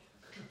attention.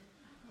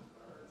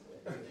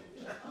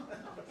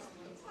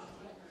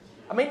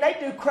 I mean, they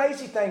do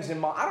crazy things in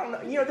Montana. I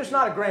don't know. There's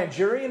not a grand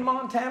jury in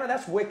Montana.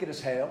 That's wicked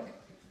as hell.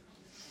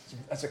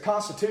 That's a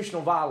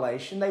constitutional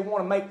violation. They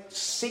want to make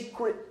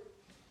secret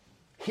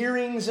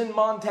hearings in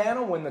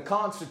Montana when the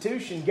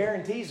Constitution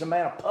guarantees a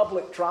man a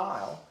public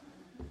trial.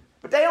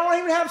 But they don't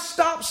even have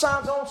stop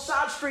signs on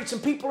side streets,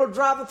 and people are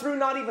driving through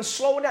not even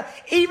slowing down.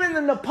 Even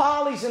the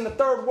Nepalis in the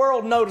third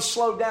world know to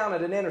slow down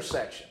at an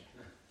intersection.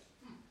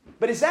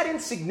 But is that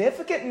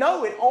insignificant?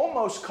 No, it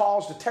almost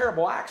caused a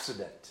terrible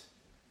accident.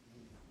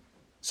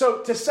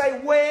 So to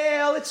say,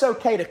 well, it's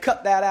okay to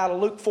cut that out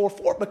of Luke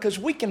 4:4 because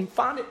we can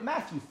find it in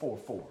Matthew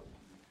 4:4.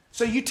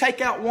 So you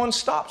take out one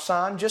stop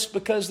sign just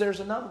because there's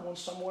another one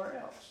somewhere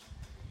else.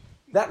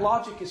 That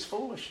logic is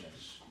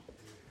foolishness.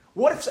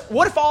 What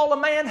if all a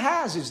man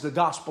has is the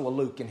Gospel of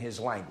Luke in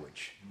his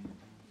language?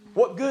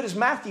 What good is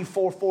Matthew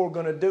 4:4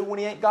 going to do when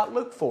he ain't got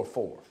Luke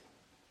 4:4?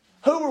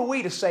 Who are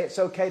we to say it's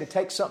okay to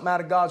take something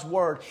out of God's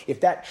Word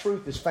if that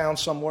truth is found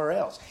somewhere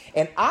else?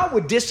 And I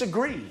would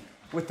disagree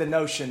with the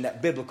notion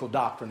that biblical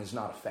doctrine is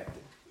not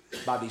affected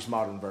by these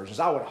modern versions.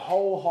 I would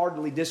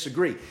wholeheartedly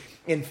disagree.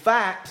 In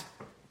fact,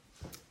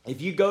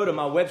 if you go to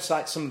my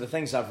website, some of the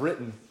things I've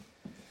written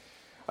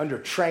under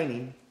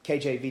training,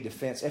 KJV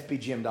Defense,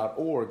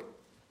 fpgm.org,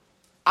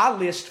 I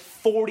list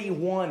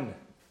 41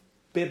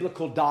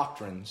 biblical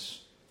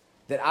doctrines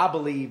that I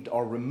believed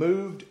are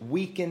removed,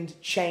 weakened,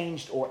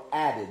 changed, or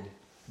added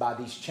by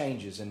these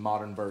changes in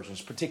modern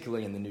versions,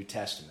 particularly in the New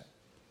Testament.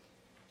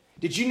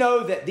 Did you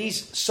know that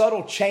these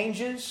subtle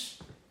changes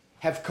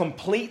have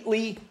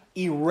completely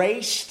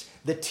erased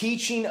the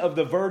teaching of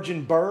the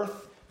virgin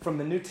birth from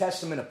the New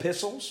Testament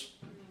epistles.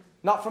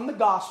 Not from the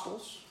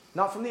Gospels,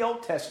 not from the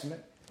Old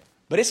Testament,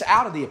 but it's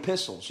out of the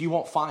epistles. You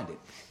won't find it.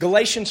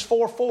 Galatians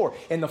 4:4.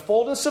 In the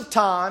fullness of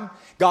time,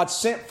 God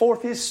sent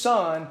forth His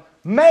Son,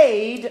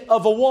 made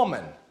of a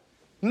woman.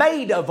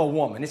 Made of a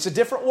woman. It's a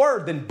different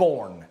word than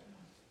born.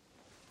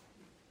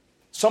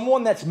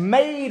 Someone that's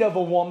made of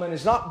a woman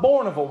is not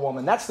born of a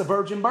woman. That's the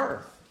virgin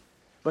birth.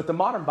 But the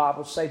modern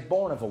Bibles say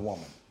born of a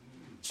woman.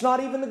 It's not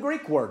even the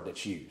Greek word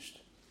that's used.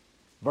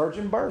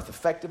 Virgin birth,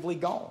 effectively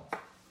gone.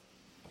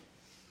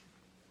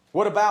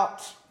 What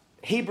about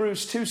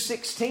Hebrews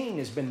 2:16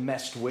 has been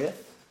messed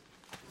with?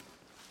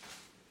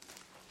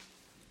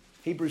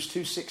 Hebrews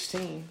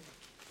 2:16.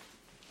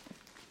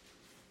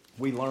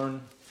 We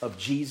learn of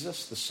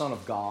Jesus, the Son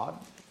of God.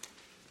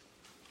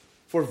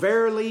 For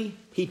verily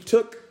He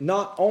took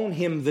not on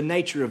Him the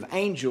nature of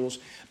angels,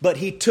 but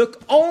He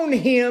took on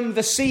Him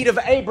the seed of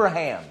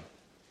Abraham.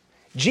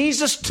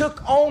 Jesus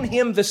took on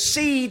Him the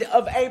seed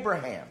of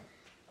Abraham.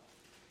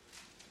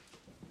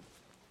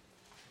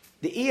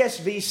 The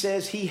ESV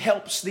says He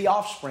helps the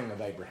offspring of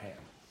Abraham.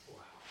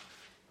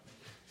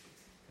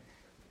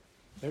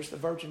 There's the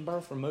virgin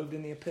birth removed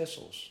in the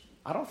epistles.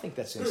 I don't think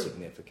that's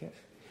insignificant.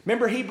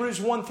 Remember Hebrews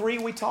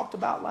 1:3 we talked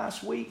about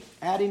last week?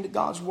 Adding to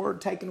God's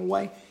word, taken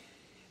away.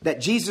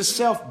 That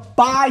Jesus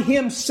by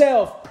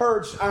Himself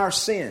purged our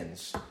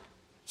sins.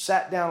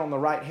 Sat down on the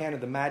right hand of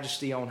the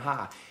Majesty on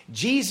high.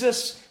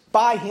 Jesus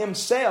by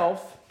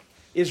Himself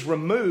is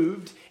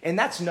removed, and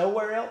that's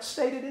nowhere else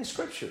stated in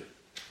Scripture.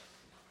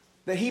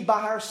 That He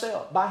by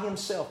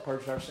Himself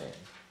purged our sins.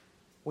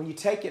 When you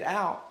take it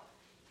out,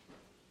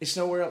 it's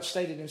nowhere else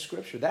stated in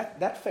Scripture.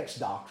 That affects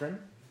doctrine.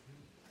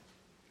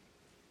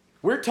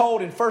 We're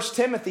told in 1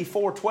 Timothy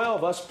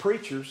 4:12, us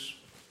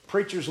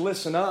preachers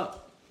listen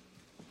up.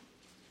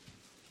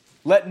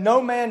 Let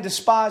no man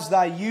despise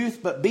thy youth,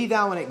 but be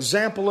thou an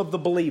example of the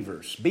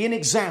believers. Be an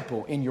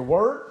example in your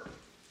word,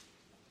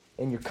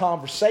 in your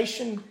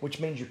conversation, which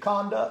means your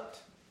conduct,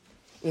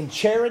 in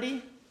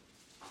charity,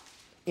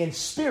 in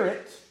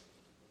spirit,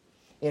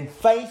 in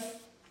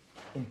faith,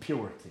 in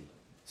purity.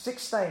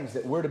 6 things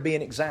that we're to be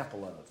an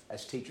example of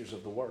as teachers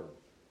of the Word.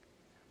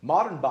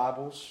 Modern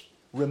Bibles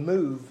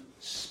remove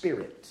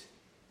spirit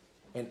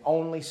and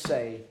only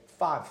say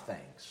 5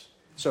 things.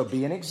 So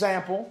be an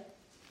example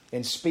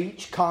in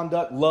speech,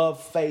 conduct,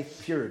 love,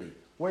 faith, purity.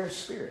 Where's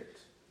spirit?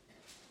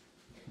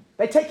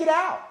 They take it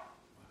out.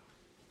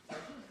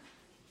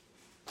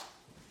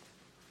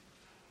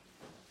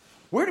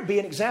 We're to be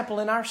an example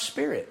in our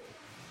spirit.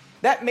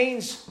 That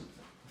means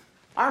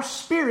our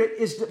spirit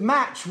is to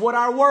match what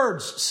our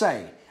words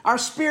say. Our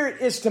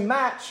spirit is to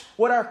match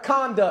what our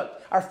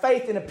conduct, our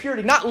faith, and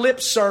purity, not lip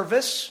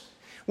service.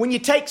 When you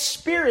take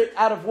spirit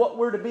out of what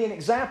we're to be an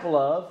example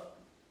of,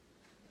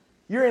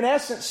 you're in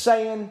essence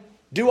saying,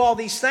 do all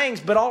these things,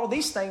 but all of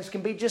these things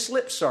can be just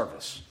lip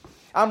service.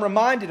 I'm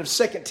reminded of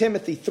 2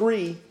 Timothy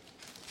 3,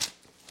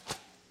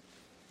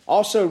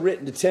 also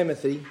written to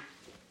Timothy.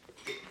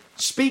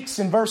 Speaks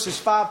in verses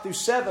 5 through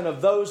 7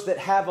 of those that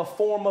have a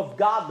form of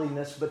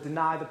godliness but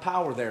deny the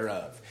power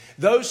thereof.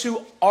 Those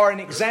who are an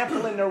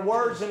example in their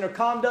words and their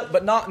conduct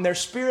but not in their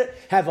spirit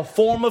have a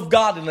form of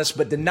godliness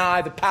but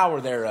deny the power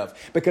thereof.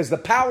 Because the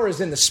power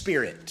is in the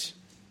Spirit.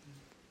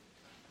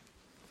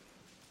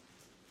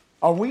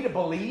 Are we to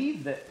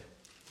believe that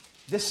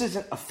this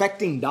isn't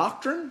affecting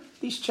doctrine,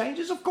 these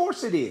changes? Of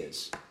course it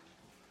is.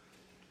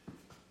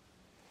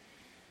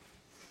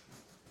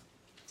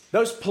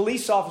 Those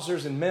police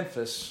officers in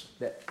Memphis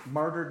that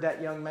murdered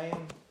that young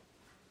man,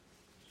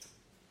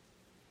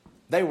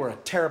 they were a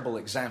terrible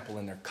example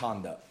in their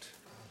conduct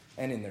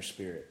and in their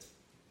spirit.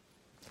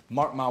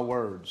 Mark my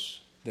words,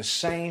 the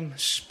same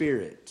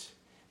spirit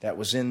that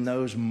was in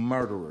those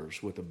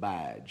murderers with a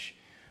badge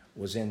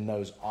was in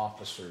those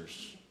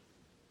officers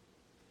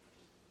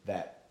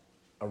that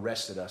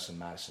arrested us in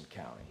Madison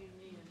County.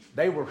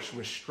 They were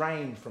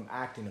restrained from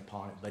acting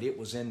upon it, but it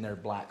was in their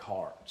black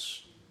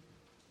hearts.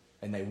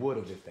 And they would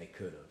have if they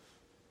could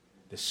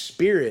have. The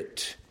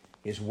Spirit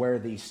is where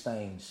these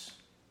things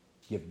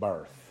give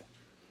birth.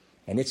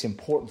 And it's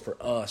important for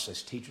us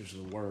as teachers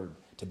of the Word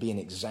to be an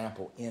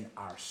example in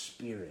our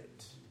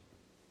spirit.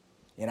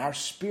 And our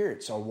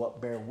spirits are what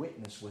bear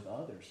witness with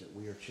others that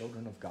we are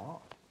children of God.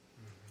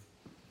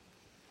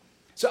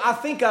 So I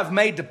think I've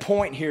made the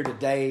point here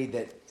today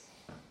that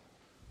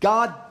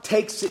God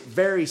takes it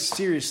very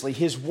seriously.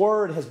 His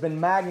Word has been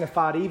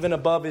magnified even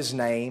above His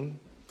name.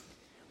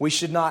 We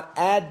should not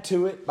add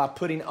to it by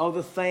putting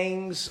other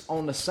things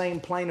on the same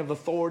plane of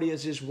authority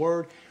as His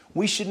Word.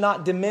 We should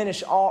not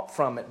diminish aught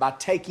from it by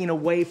taking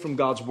away from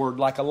God's Word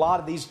like a lot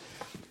of these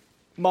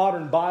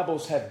modern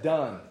Bibles have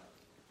done.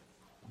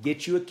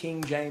 Get you a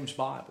King James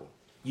Bible.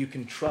 You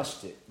can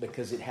trust it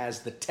because it has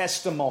the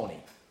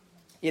testimony.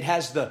 It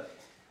has the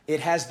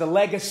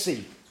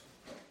legacy.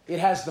 It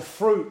has the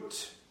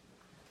fruit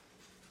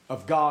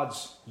of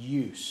God's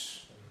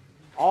use.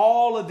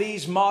 All of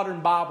these modern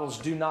Bibles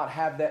do not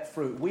have that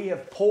fruit. We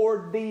have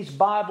poured these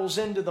Bibles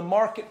into the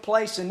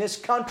marketplace in this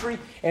country,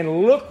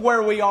 and look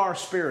where we are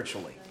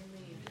spiritually.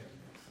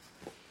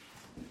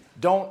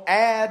 Don't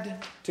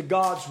add to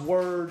God's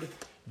Word.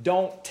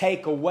 Don't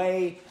take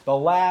away the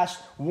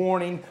last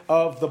warning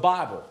of the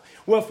Bible.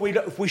 Well,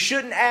 if we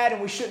shouldn't add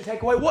and we shouldn't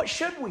take away, what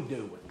should we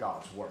do with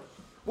God's Word?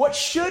 What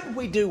should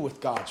we do with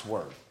God's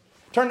Word?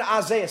 Turn to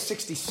Isaiah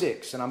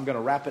 66, and I'm going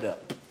to wrap it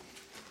up.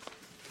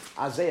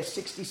 Isaiah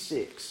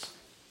 66.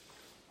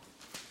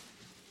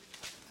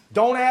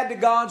 Don't add to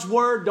God's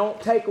Word.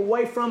 Don't take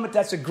away from it.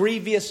 That's a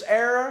grievous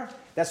error.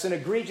 That's an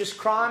egregious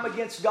crime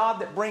against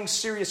God that brings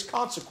serious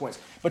consequence.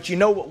 But you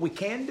know what we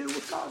can do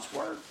with God's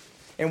Word?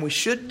 And we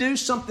should do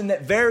something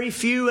that very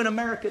few in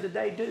America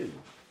today do.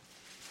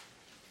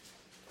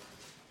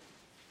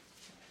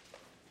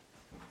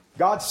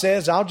 God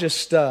says, I'll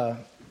just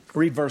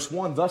read verse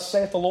 1. Thus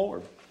saith the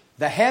Lord,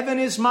 the heaven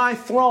is my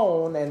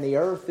throne and the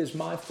earth is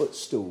my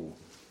footstool.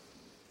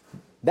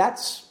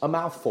 That's a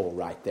mouthful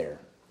right there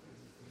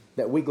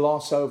that we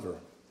gloss over.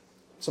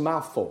 It's a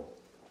mouthful.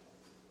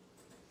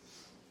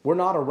 We're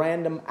not a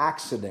random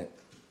accident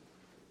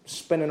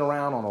spinning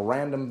around on a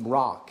random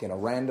rock in a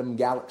random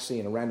galaxy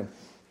in a random...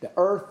 The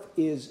earth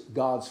is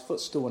God's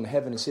footstool and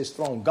heaven is His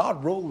throne.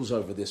 God rules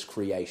over this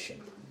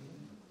creation.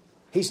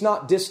 He's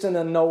not distant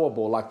and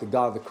unknowable like the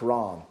God of the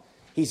Quran.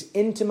 He's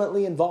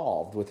intimately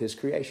involved with His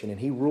creation, and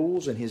He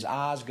rules, and His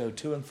eyes go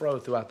to and fro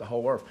throughout the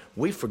whole earth.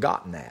 We've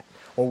forgotten that,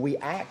 or we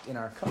act in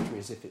our country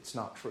as if it's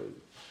not true.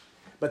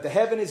 But the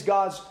heaven is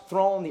God's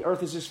throne, the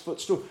earth is His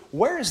footstool.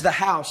 Where is the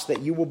house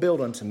that you will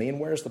build unto me, and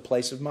where is the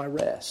place of my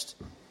rest?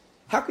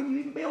 How can you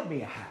even build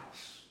me a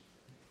house?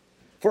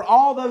 For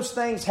all those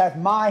things hath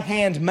my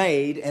hand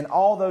made, and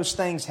all those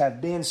things have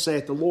been,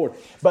 saith the Lord.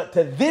 But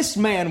to this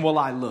man will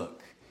I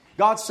look.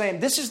 God's saying,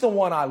 this is the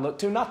one I look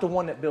to, not the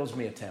one that builds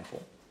me a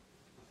temple.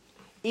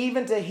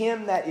 Even to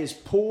him that is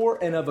poor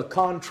and of a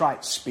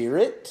contrite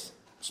spirit.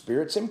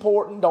 Spirit's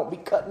important. Don't be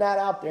cutting that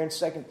out there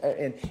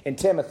in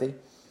Timothy.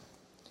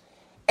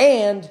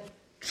 And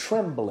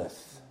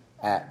trembleth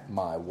at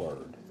my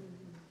word.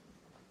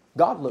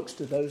 God looks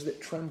to those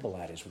that tremble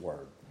at His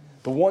word.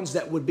 The ones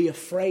that would be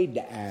afraid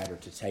to add or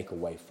to take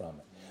away from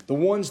it. The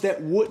ones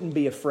that wouldn't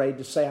be afraid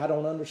to say, I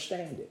don't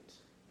understand it.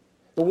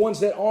 The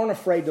ones that aren't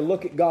afraid to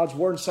look at God's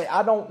word and say,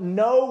 I don't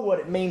know what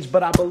it means,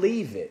 but I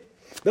believe it.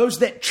 Those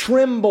that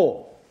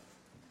tremble.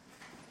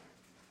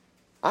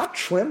 I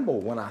tremble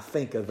when I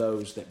think of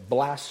those that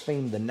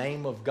blaspheme the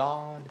name of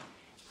God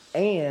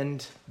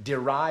and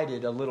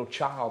derided a little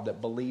child that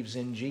believes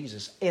in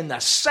Jesus in the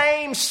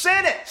same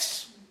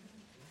sentence.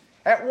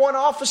 That one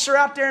officer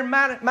out there in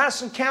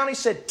Madison County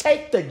said,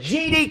 take the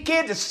GD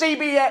kid to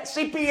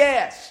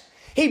CPS.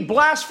 He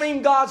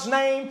blasphemed God's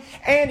name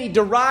and he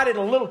derided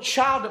a little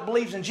child that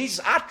believes in Jesus.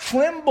 I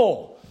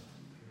tremble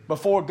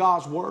before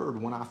God's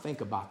word when I think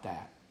about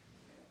that.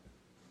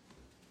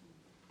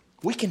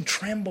 We can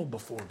tremble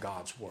before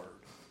God's word.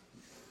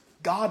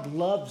 God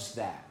loves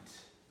that.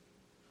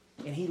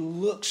 And He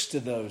looks to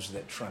those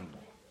that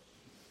tremble.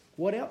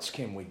 What else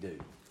can we do?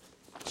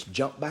 Let's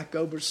jump back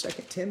over to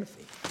 2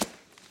 Timothy.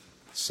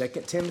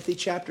 2 Timothy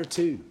chapter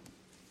 2.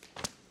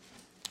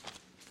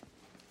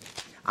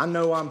 I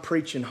know I'm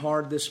preaching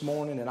hard this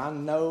morning, and I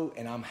know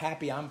and I'm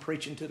happy I'm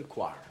preaching to the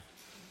choir.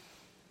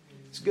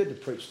 It's good to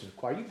preach to the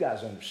choir. You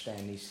guys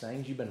understand these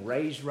things. You've been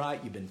raised right.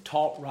 You've been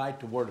taught right.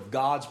 The Word of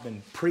God's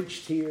been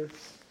preached here.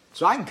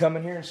 So I can come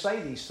in here and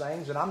say these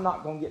things, and I'm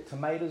not going to get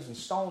tomatoes and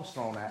stones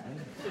thrown at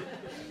me.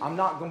 I'm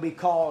not going to be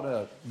called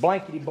a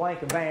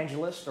blankety-blank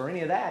evangelist or any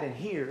of that in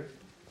here.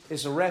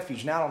 It's a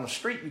refuge. Now on the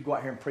street, you go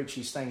out here and preach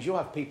these things. You'll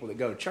have people that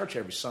go to church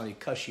every Sunday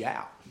cuss you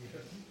out.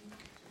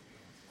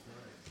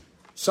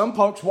 Some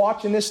folks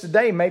watching this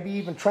today, maybe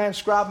even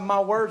transcribing my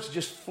words,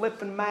 just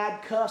flipping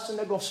mad cussing.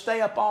 They're going to stay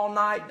up all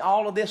night.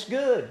 All of this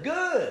good.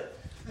 Good.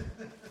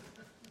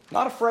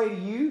 Not afraid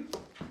of you.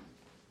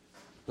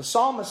 The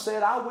psalmist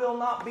said, I will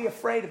not be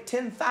afraid of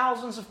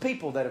 10,000s of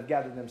people that have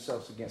gathered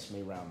themselves against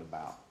me round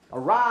about.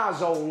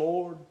 Arise, O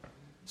Lord.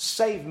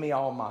 Save me,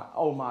 O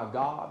my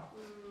God.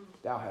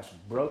 Thou hast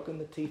broken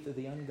the teeth of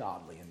the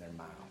ungodly in their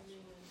mouths.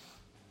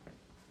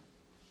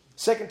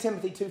 2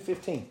 Timothy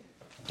 2:15.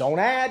 Don't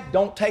add,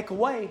 don't take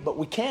away, but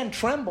we can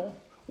tremble.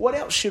 What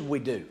else should we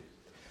do?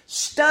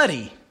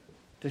 Study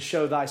to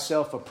show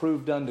thyself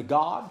approved unto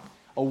God,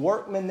 a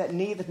workman that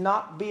needeth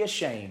not to be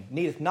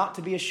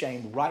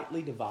ashamed,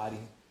 rightly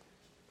dividing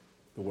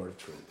the word of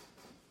truth.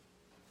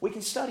 We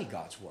can study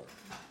God's word.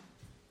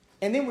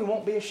 And then we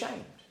won't be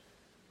ashamed.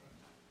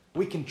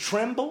 We can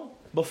tremble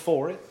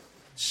before it,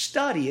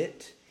 study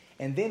it,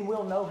 and then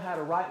we'll know how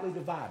to rightly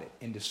divide it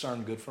and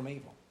discern good from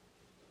evil.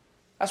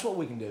 That's what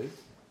we can do.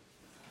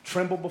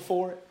 Tremble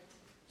before it,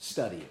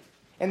 study it.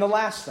 And the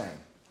last thing,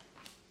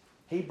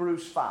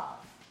 Hebrews 5.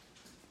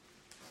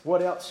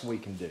 What else we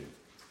can do?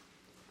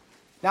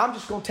 Now I'm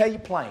just going to tell you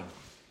plain.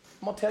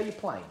 I'm going to tell you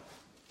plain.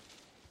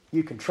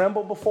 You can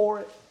tremble before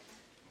it.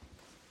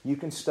 You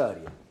can study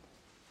it.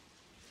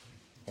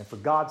 And for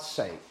God's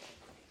sake,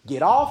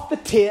 Get off the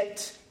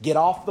tit, get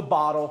off the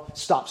bottle,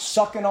 stop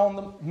sucking on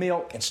the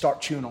milk, and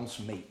start chewing on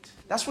some meat.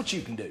 That's what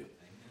you can do.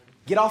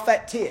 Get off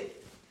that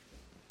tit.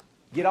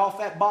 Get off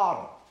that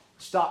bottle.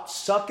 Stop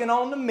sucking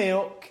on the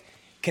milk,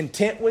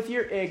 content with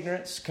your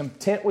ignorance,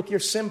 content with your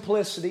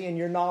simplicity and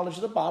your knowledge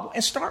of the Bible,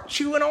 and start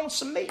chewing on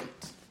some meat.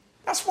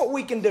 That's what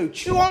we can do.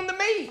 Chew on the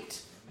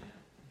meat.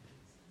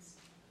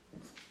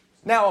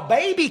 Now, a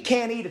baby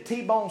can't eat a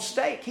T-bone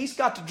steak. He's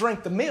got to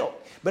drink the milk.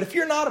 But if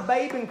you're not a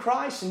babe in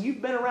Christ and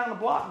you've been around the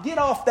block, get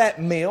off that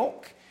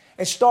milk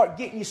and start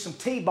getting you some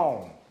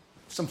T-bone,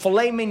 some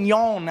filet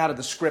mignon out of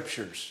the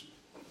Scriptures.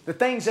 The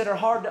things that are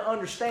hard to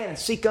understand and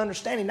seek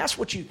understanding, that's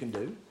what you can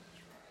do.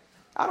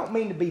 I don't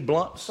mean to be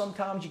blunt.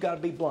 Sometimes you got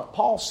to be blunt.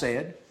 Paul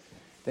said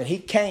that he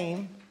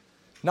came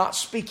not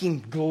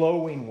speaking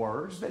glowing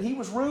words, that he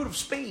was rude of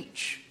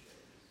speech.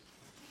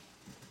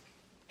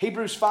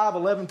 Hebrews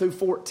 5:11 through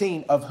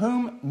 14, of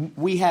whom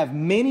we have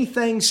many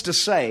things to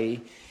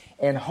say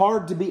and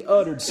hard to be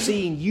uttered,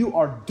 seeing you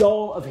are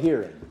dull of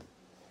hearing.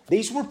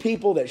 These were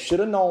people that should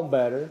have known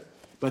better,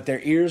 but their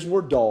ears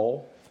were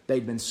dull.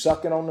 They'd been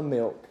sucking on the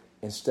milk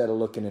instead of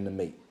looking in the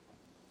meat.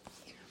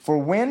 For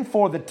when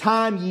for the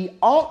time ye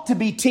ought to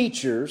be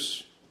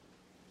teachers,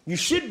 you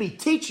should be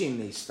teaching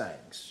these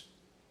things.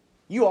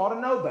 You ought to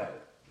know better.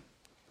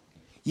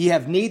 Ye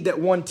have need that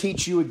one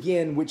teach you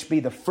again, which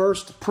be the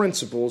first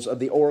principles of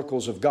the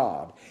oracles of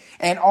God,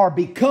 and are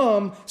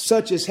become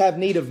such as have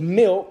need of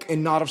milk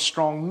and not of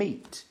strong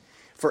meat.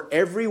 For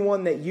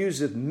everyone that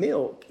useth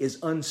milk is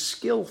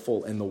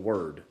unskillful in the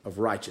word of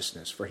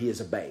righteousness, for he is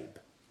a babe.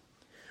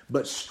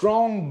 But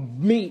strong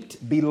meat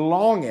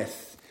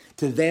belongeth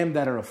to them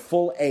that are of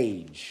full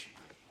age,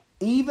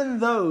 even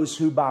those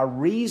who by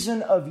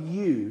reason of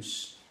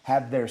use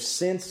have their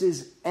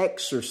senses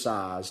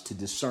exercised to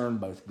discern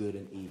both good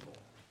and evil.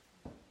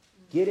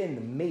 Get in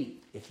the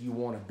meat if you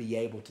want to be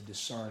able to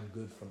discern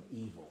good from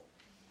evil.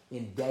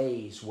 In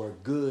days where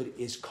good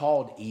is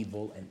called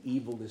evil and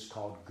evil is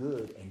called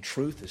good and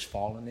truth is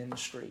fallen in the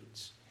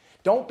streets.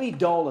 Don't be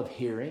dull of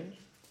hearing.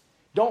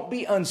 Don't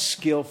be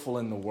unskillful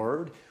in the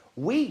word.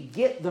 We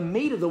get the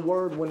meat of the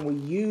word when we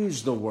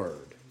use the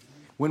word.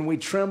 When we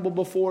tremble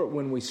before it,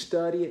 when we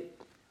study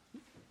it,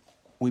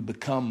 we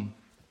become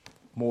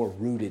more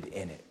rooted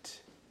in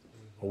it.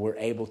 Or we're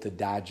able to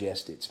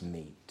digest its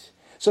meat.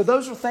 So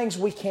those are things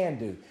we can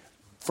do.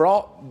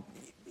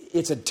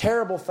 It's a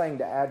terrible thing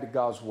to add to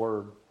God's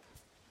word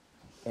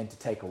and to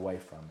take away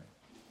from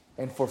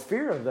it. And for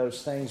fear of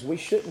those things, we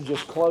shouldn't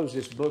just close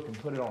this book and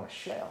put it on a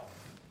shelf.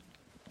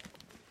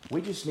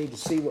 We just need to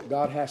see what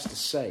God has to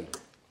say.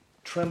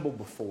 Tremble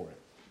before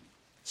it.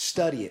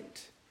 Study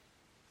it.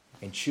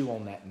 And chew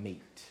on that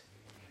meat.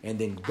 And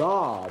then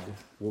God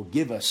will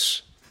give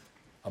us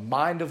a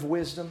mind of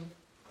wisdom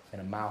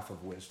and a mouth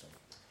of wisdom.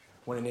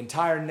 When an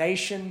entire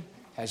nation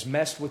has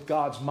messed with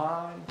God's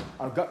mind,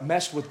 or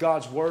messed with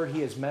God's word,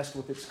 he has messed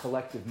with its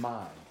collective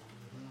mind.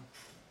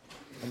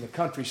 And the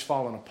country's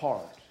fallen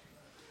apart.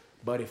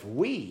 But if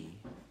we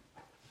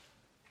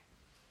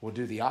will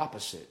do the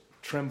opposite,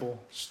 tremble,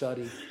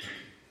 study,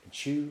 and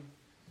chew,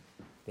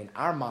 then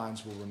our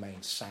minds will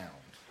remain sound.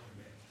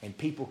 And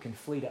people can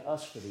flee to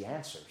us for the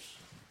answers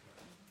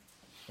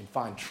and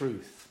find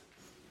truth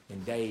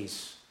in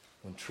days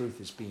when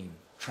truth is being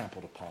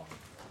trampled upon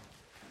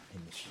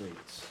in the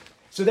streets.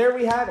 So there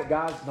we have it,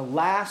 guys. The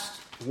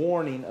last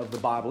warning of the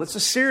Bible. It's a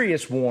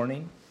serious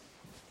warning.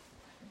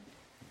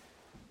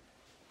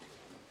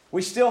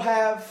 We still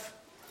have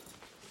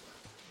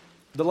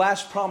the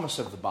last promise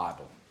of the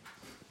Bible.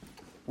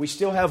 We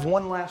still have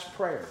one last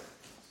prayer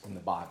in the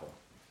Bible.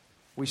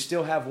 We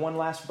still have one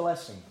last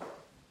blessing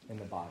in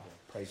the Bible.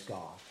 Praise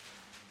God.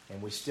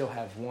 And we still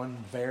have one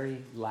very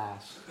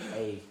last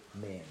amen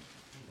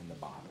in the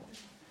Bible.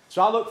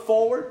 So I look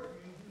forward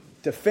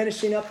to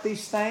finishing up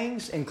these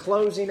things and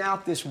closing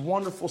out this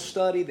wonderful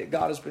study that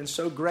God has been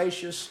so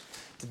gracious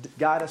to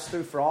guide us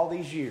through for all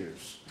these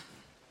years.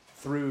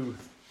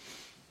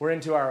 We're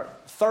into our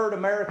third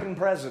American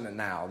president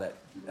now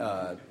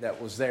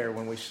that was there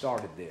when we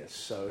started this.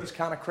 So it's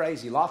kind of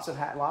crazy. A lot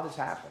has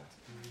happened.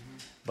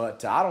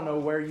 But I don't know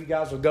where you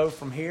guys will go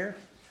from here.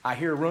 I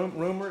hear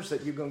rumors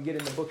that you're going to get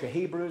in the book of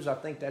Hebrews. I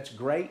think that's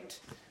great.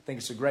 I think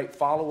it's a great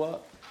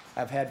follow-up.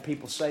 I've had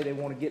people say they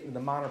want to get into the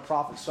minor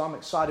prophets, so I'm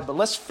excited. But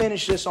let's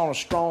finish this on a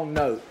strong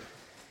note.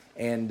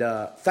 And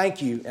thank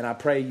you, and I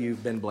pray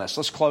you've been blessed.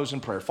 Let's close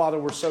in prayer. Father,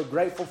 we're so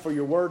grateful for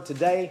your word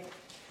today.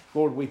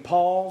 Lord, we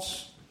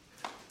pause.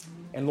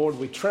 And Lord,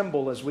 we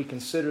tremble as we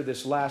consider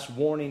this last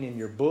warning in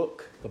your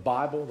book, the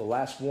Bible, the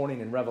last warning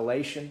in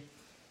Revelation.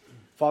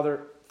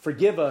 Father,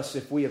 forgive us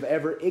if we have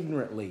ever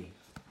ignorantly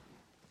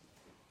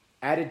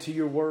added to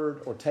your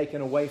word or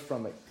taken away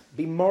from it.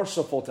 Be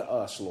merciful to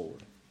us,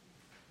 Lord.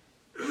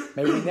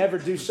 May we never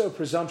do so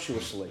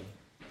presumptuously.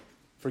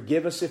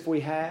 Forgive us if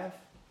we have.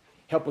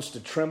 Help us to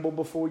tremble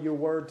before your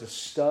word, to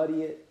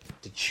study it,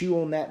 to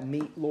chew on that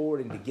meat, Lord,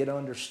 and to get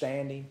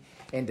understanding,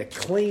 and to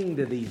cling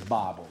to these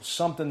Bibles,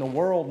 something the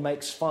world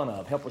makes fun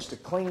of. Help us to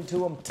cling to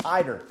them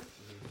tighter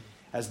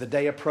as the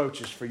day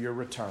approaches for your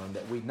return,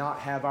 that we not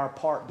have our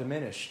part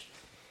diminished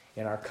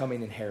in our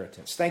coming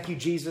inheritance. Thank you,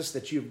 Jesus,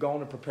 that you've gone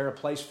to prepare a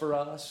place for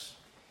us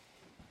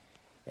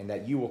and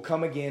that you will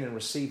come again and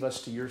receive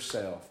us to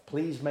yourself.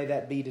 Please may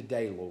that be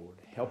today, Lord.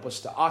 Help us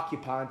to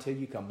occupy until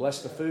you come.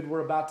 Bless the food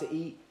we're about to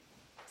eat.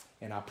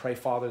 And I pray,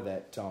 Father,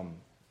 that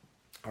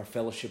our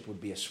fellowship would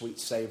be a sweet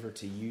savor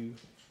to you.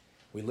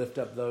 We lift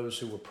up those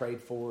who were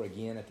prayed for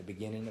again at the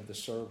beginning of the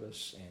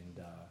service.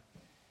 And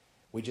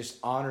we just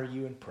honor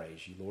you and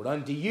praise you, Lord.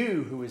 Unto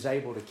you who is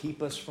able to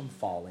keep us from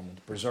falling and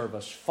to preserve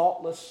us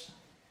faultless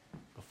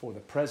before the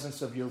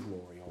presence of your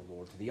glory, O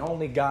Lord. To the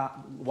only God,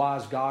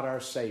 wise God, our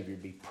Savior,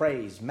 be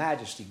praise,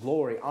 majesty,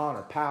 glory,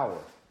 honor, power,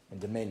 and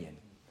dominion.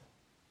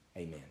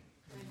 Amen.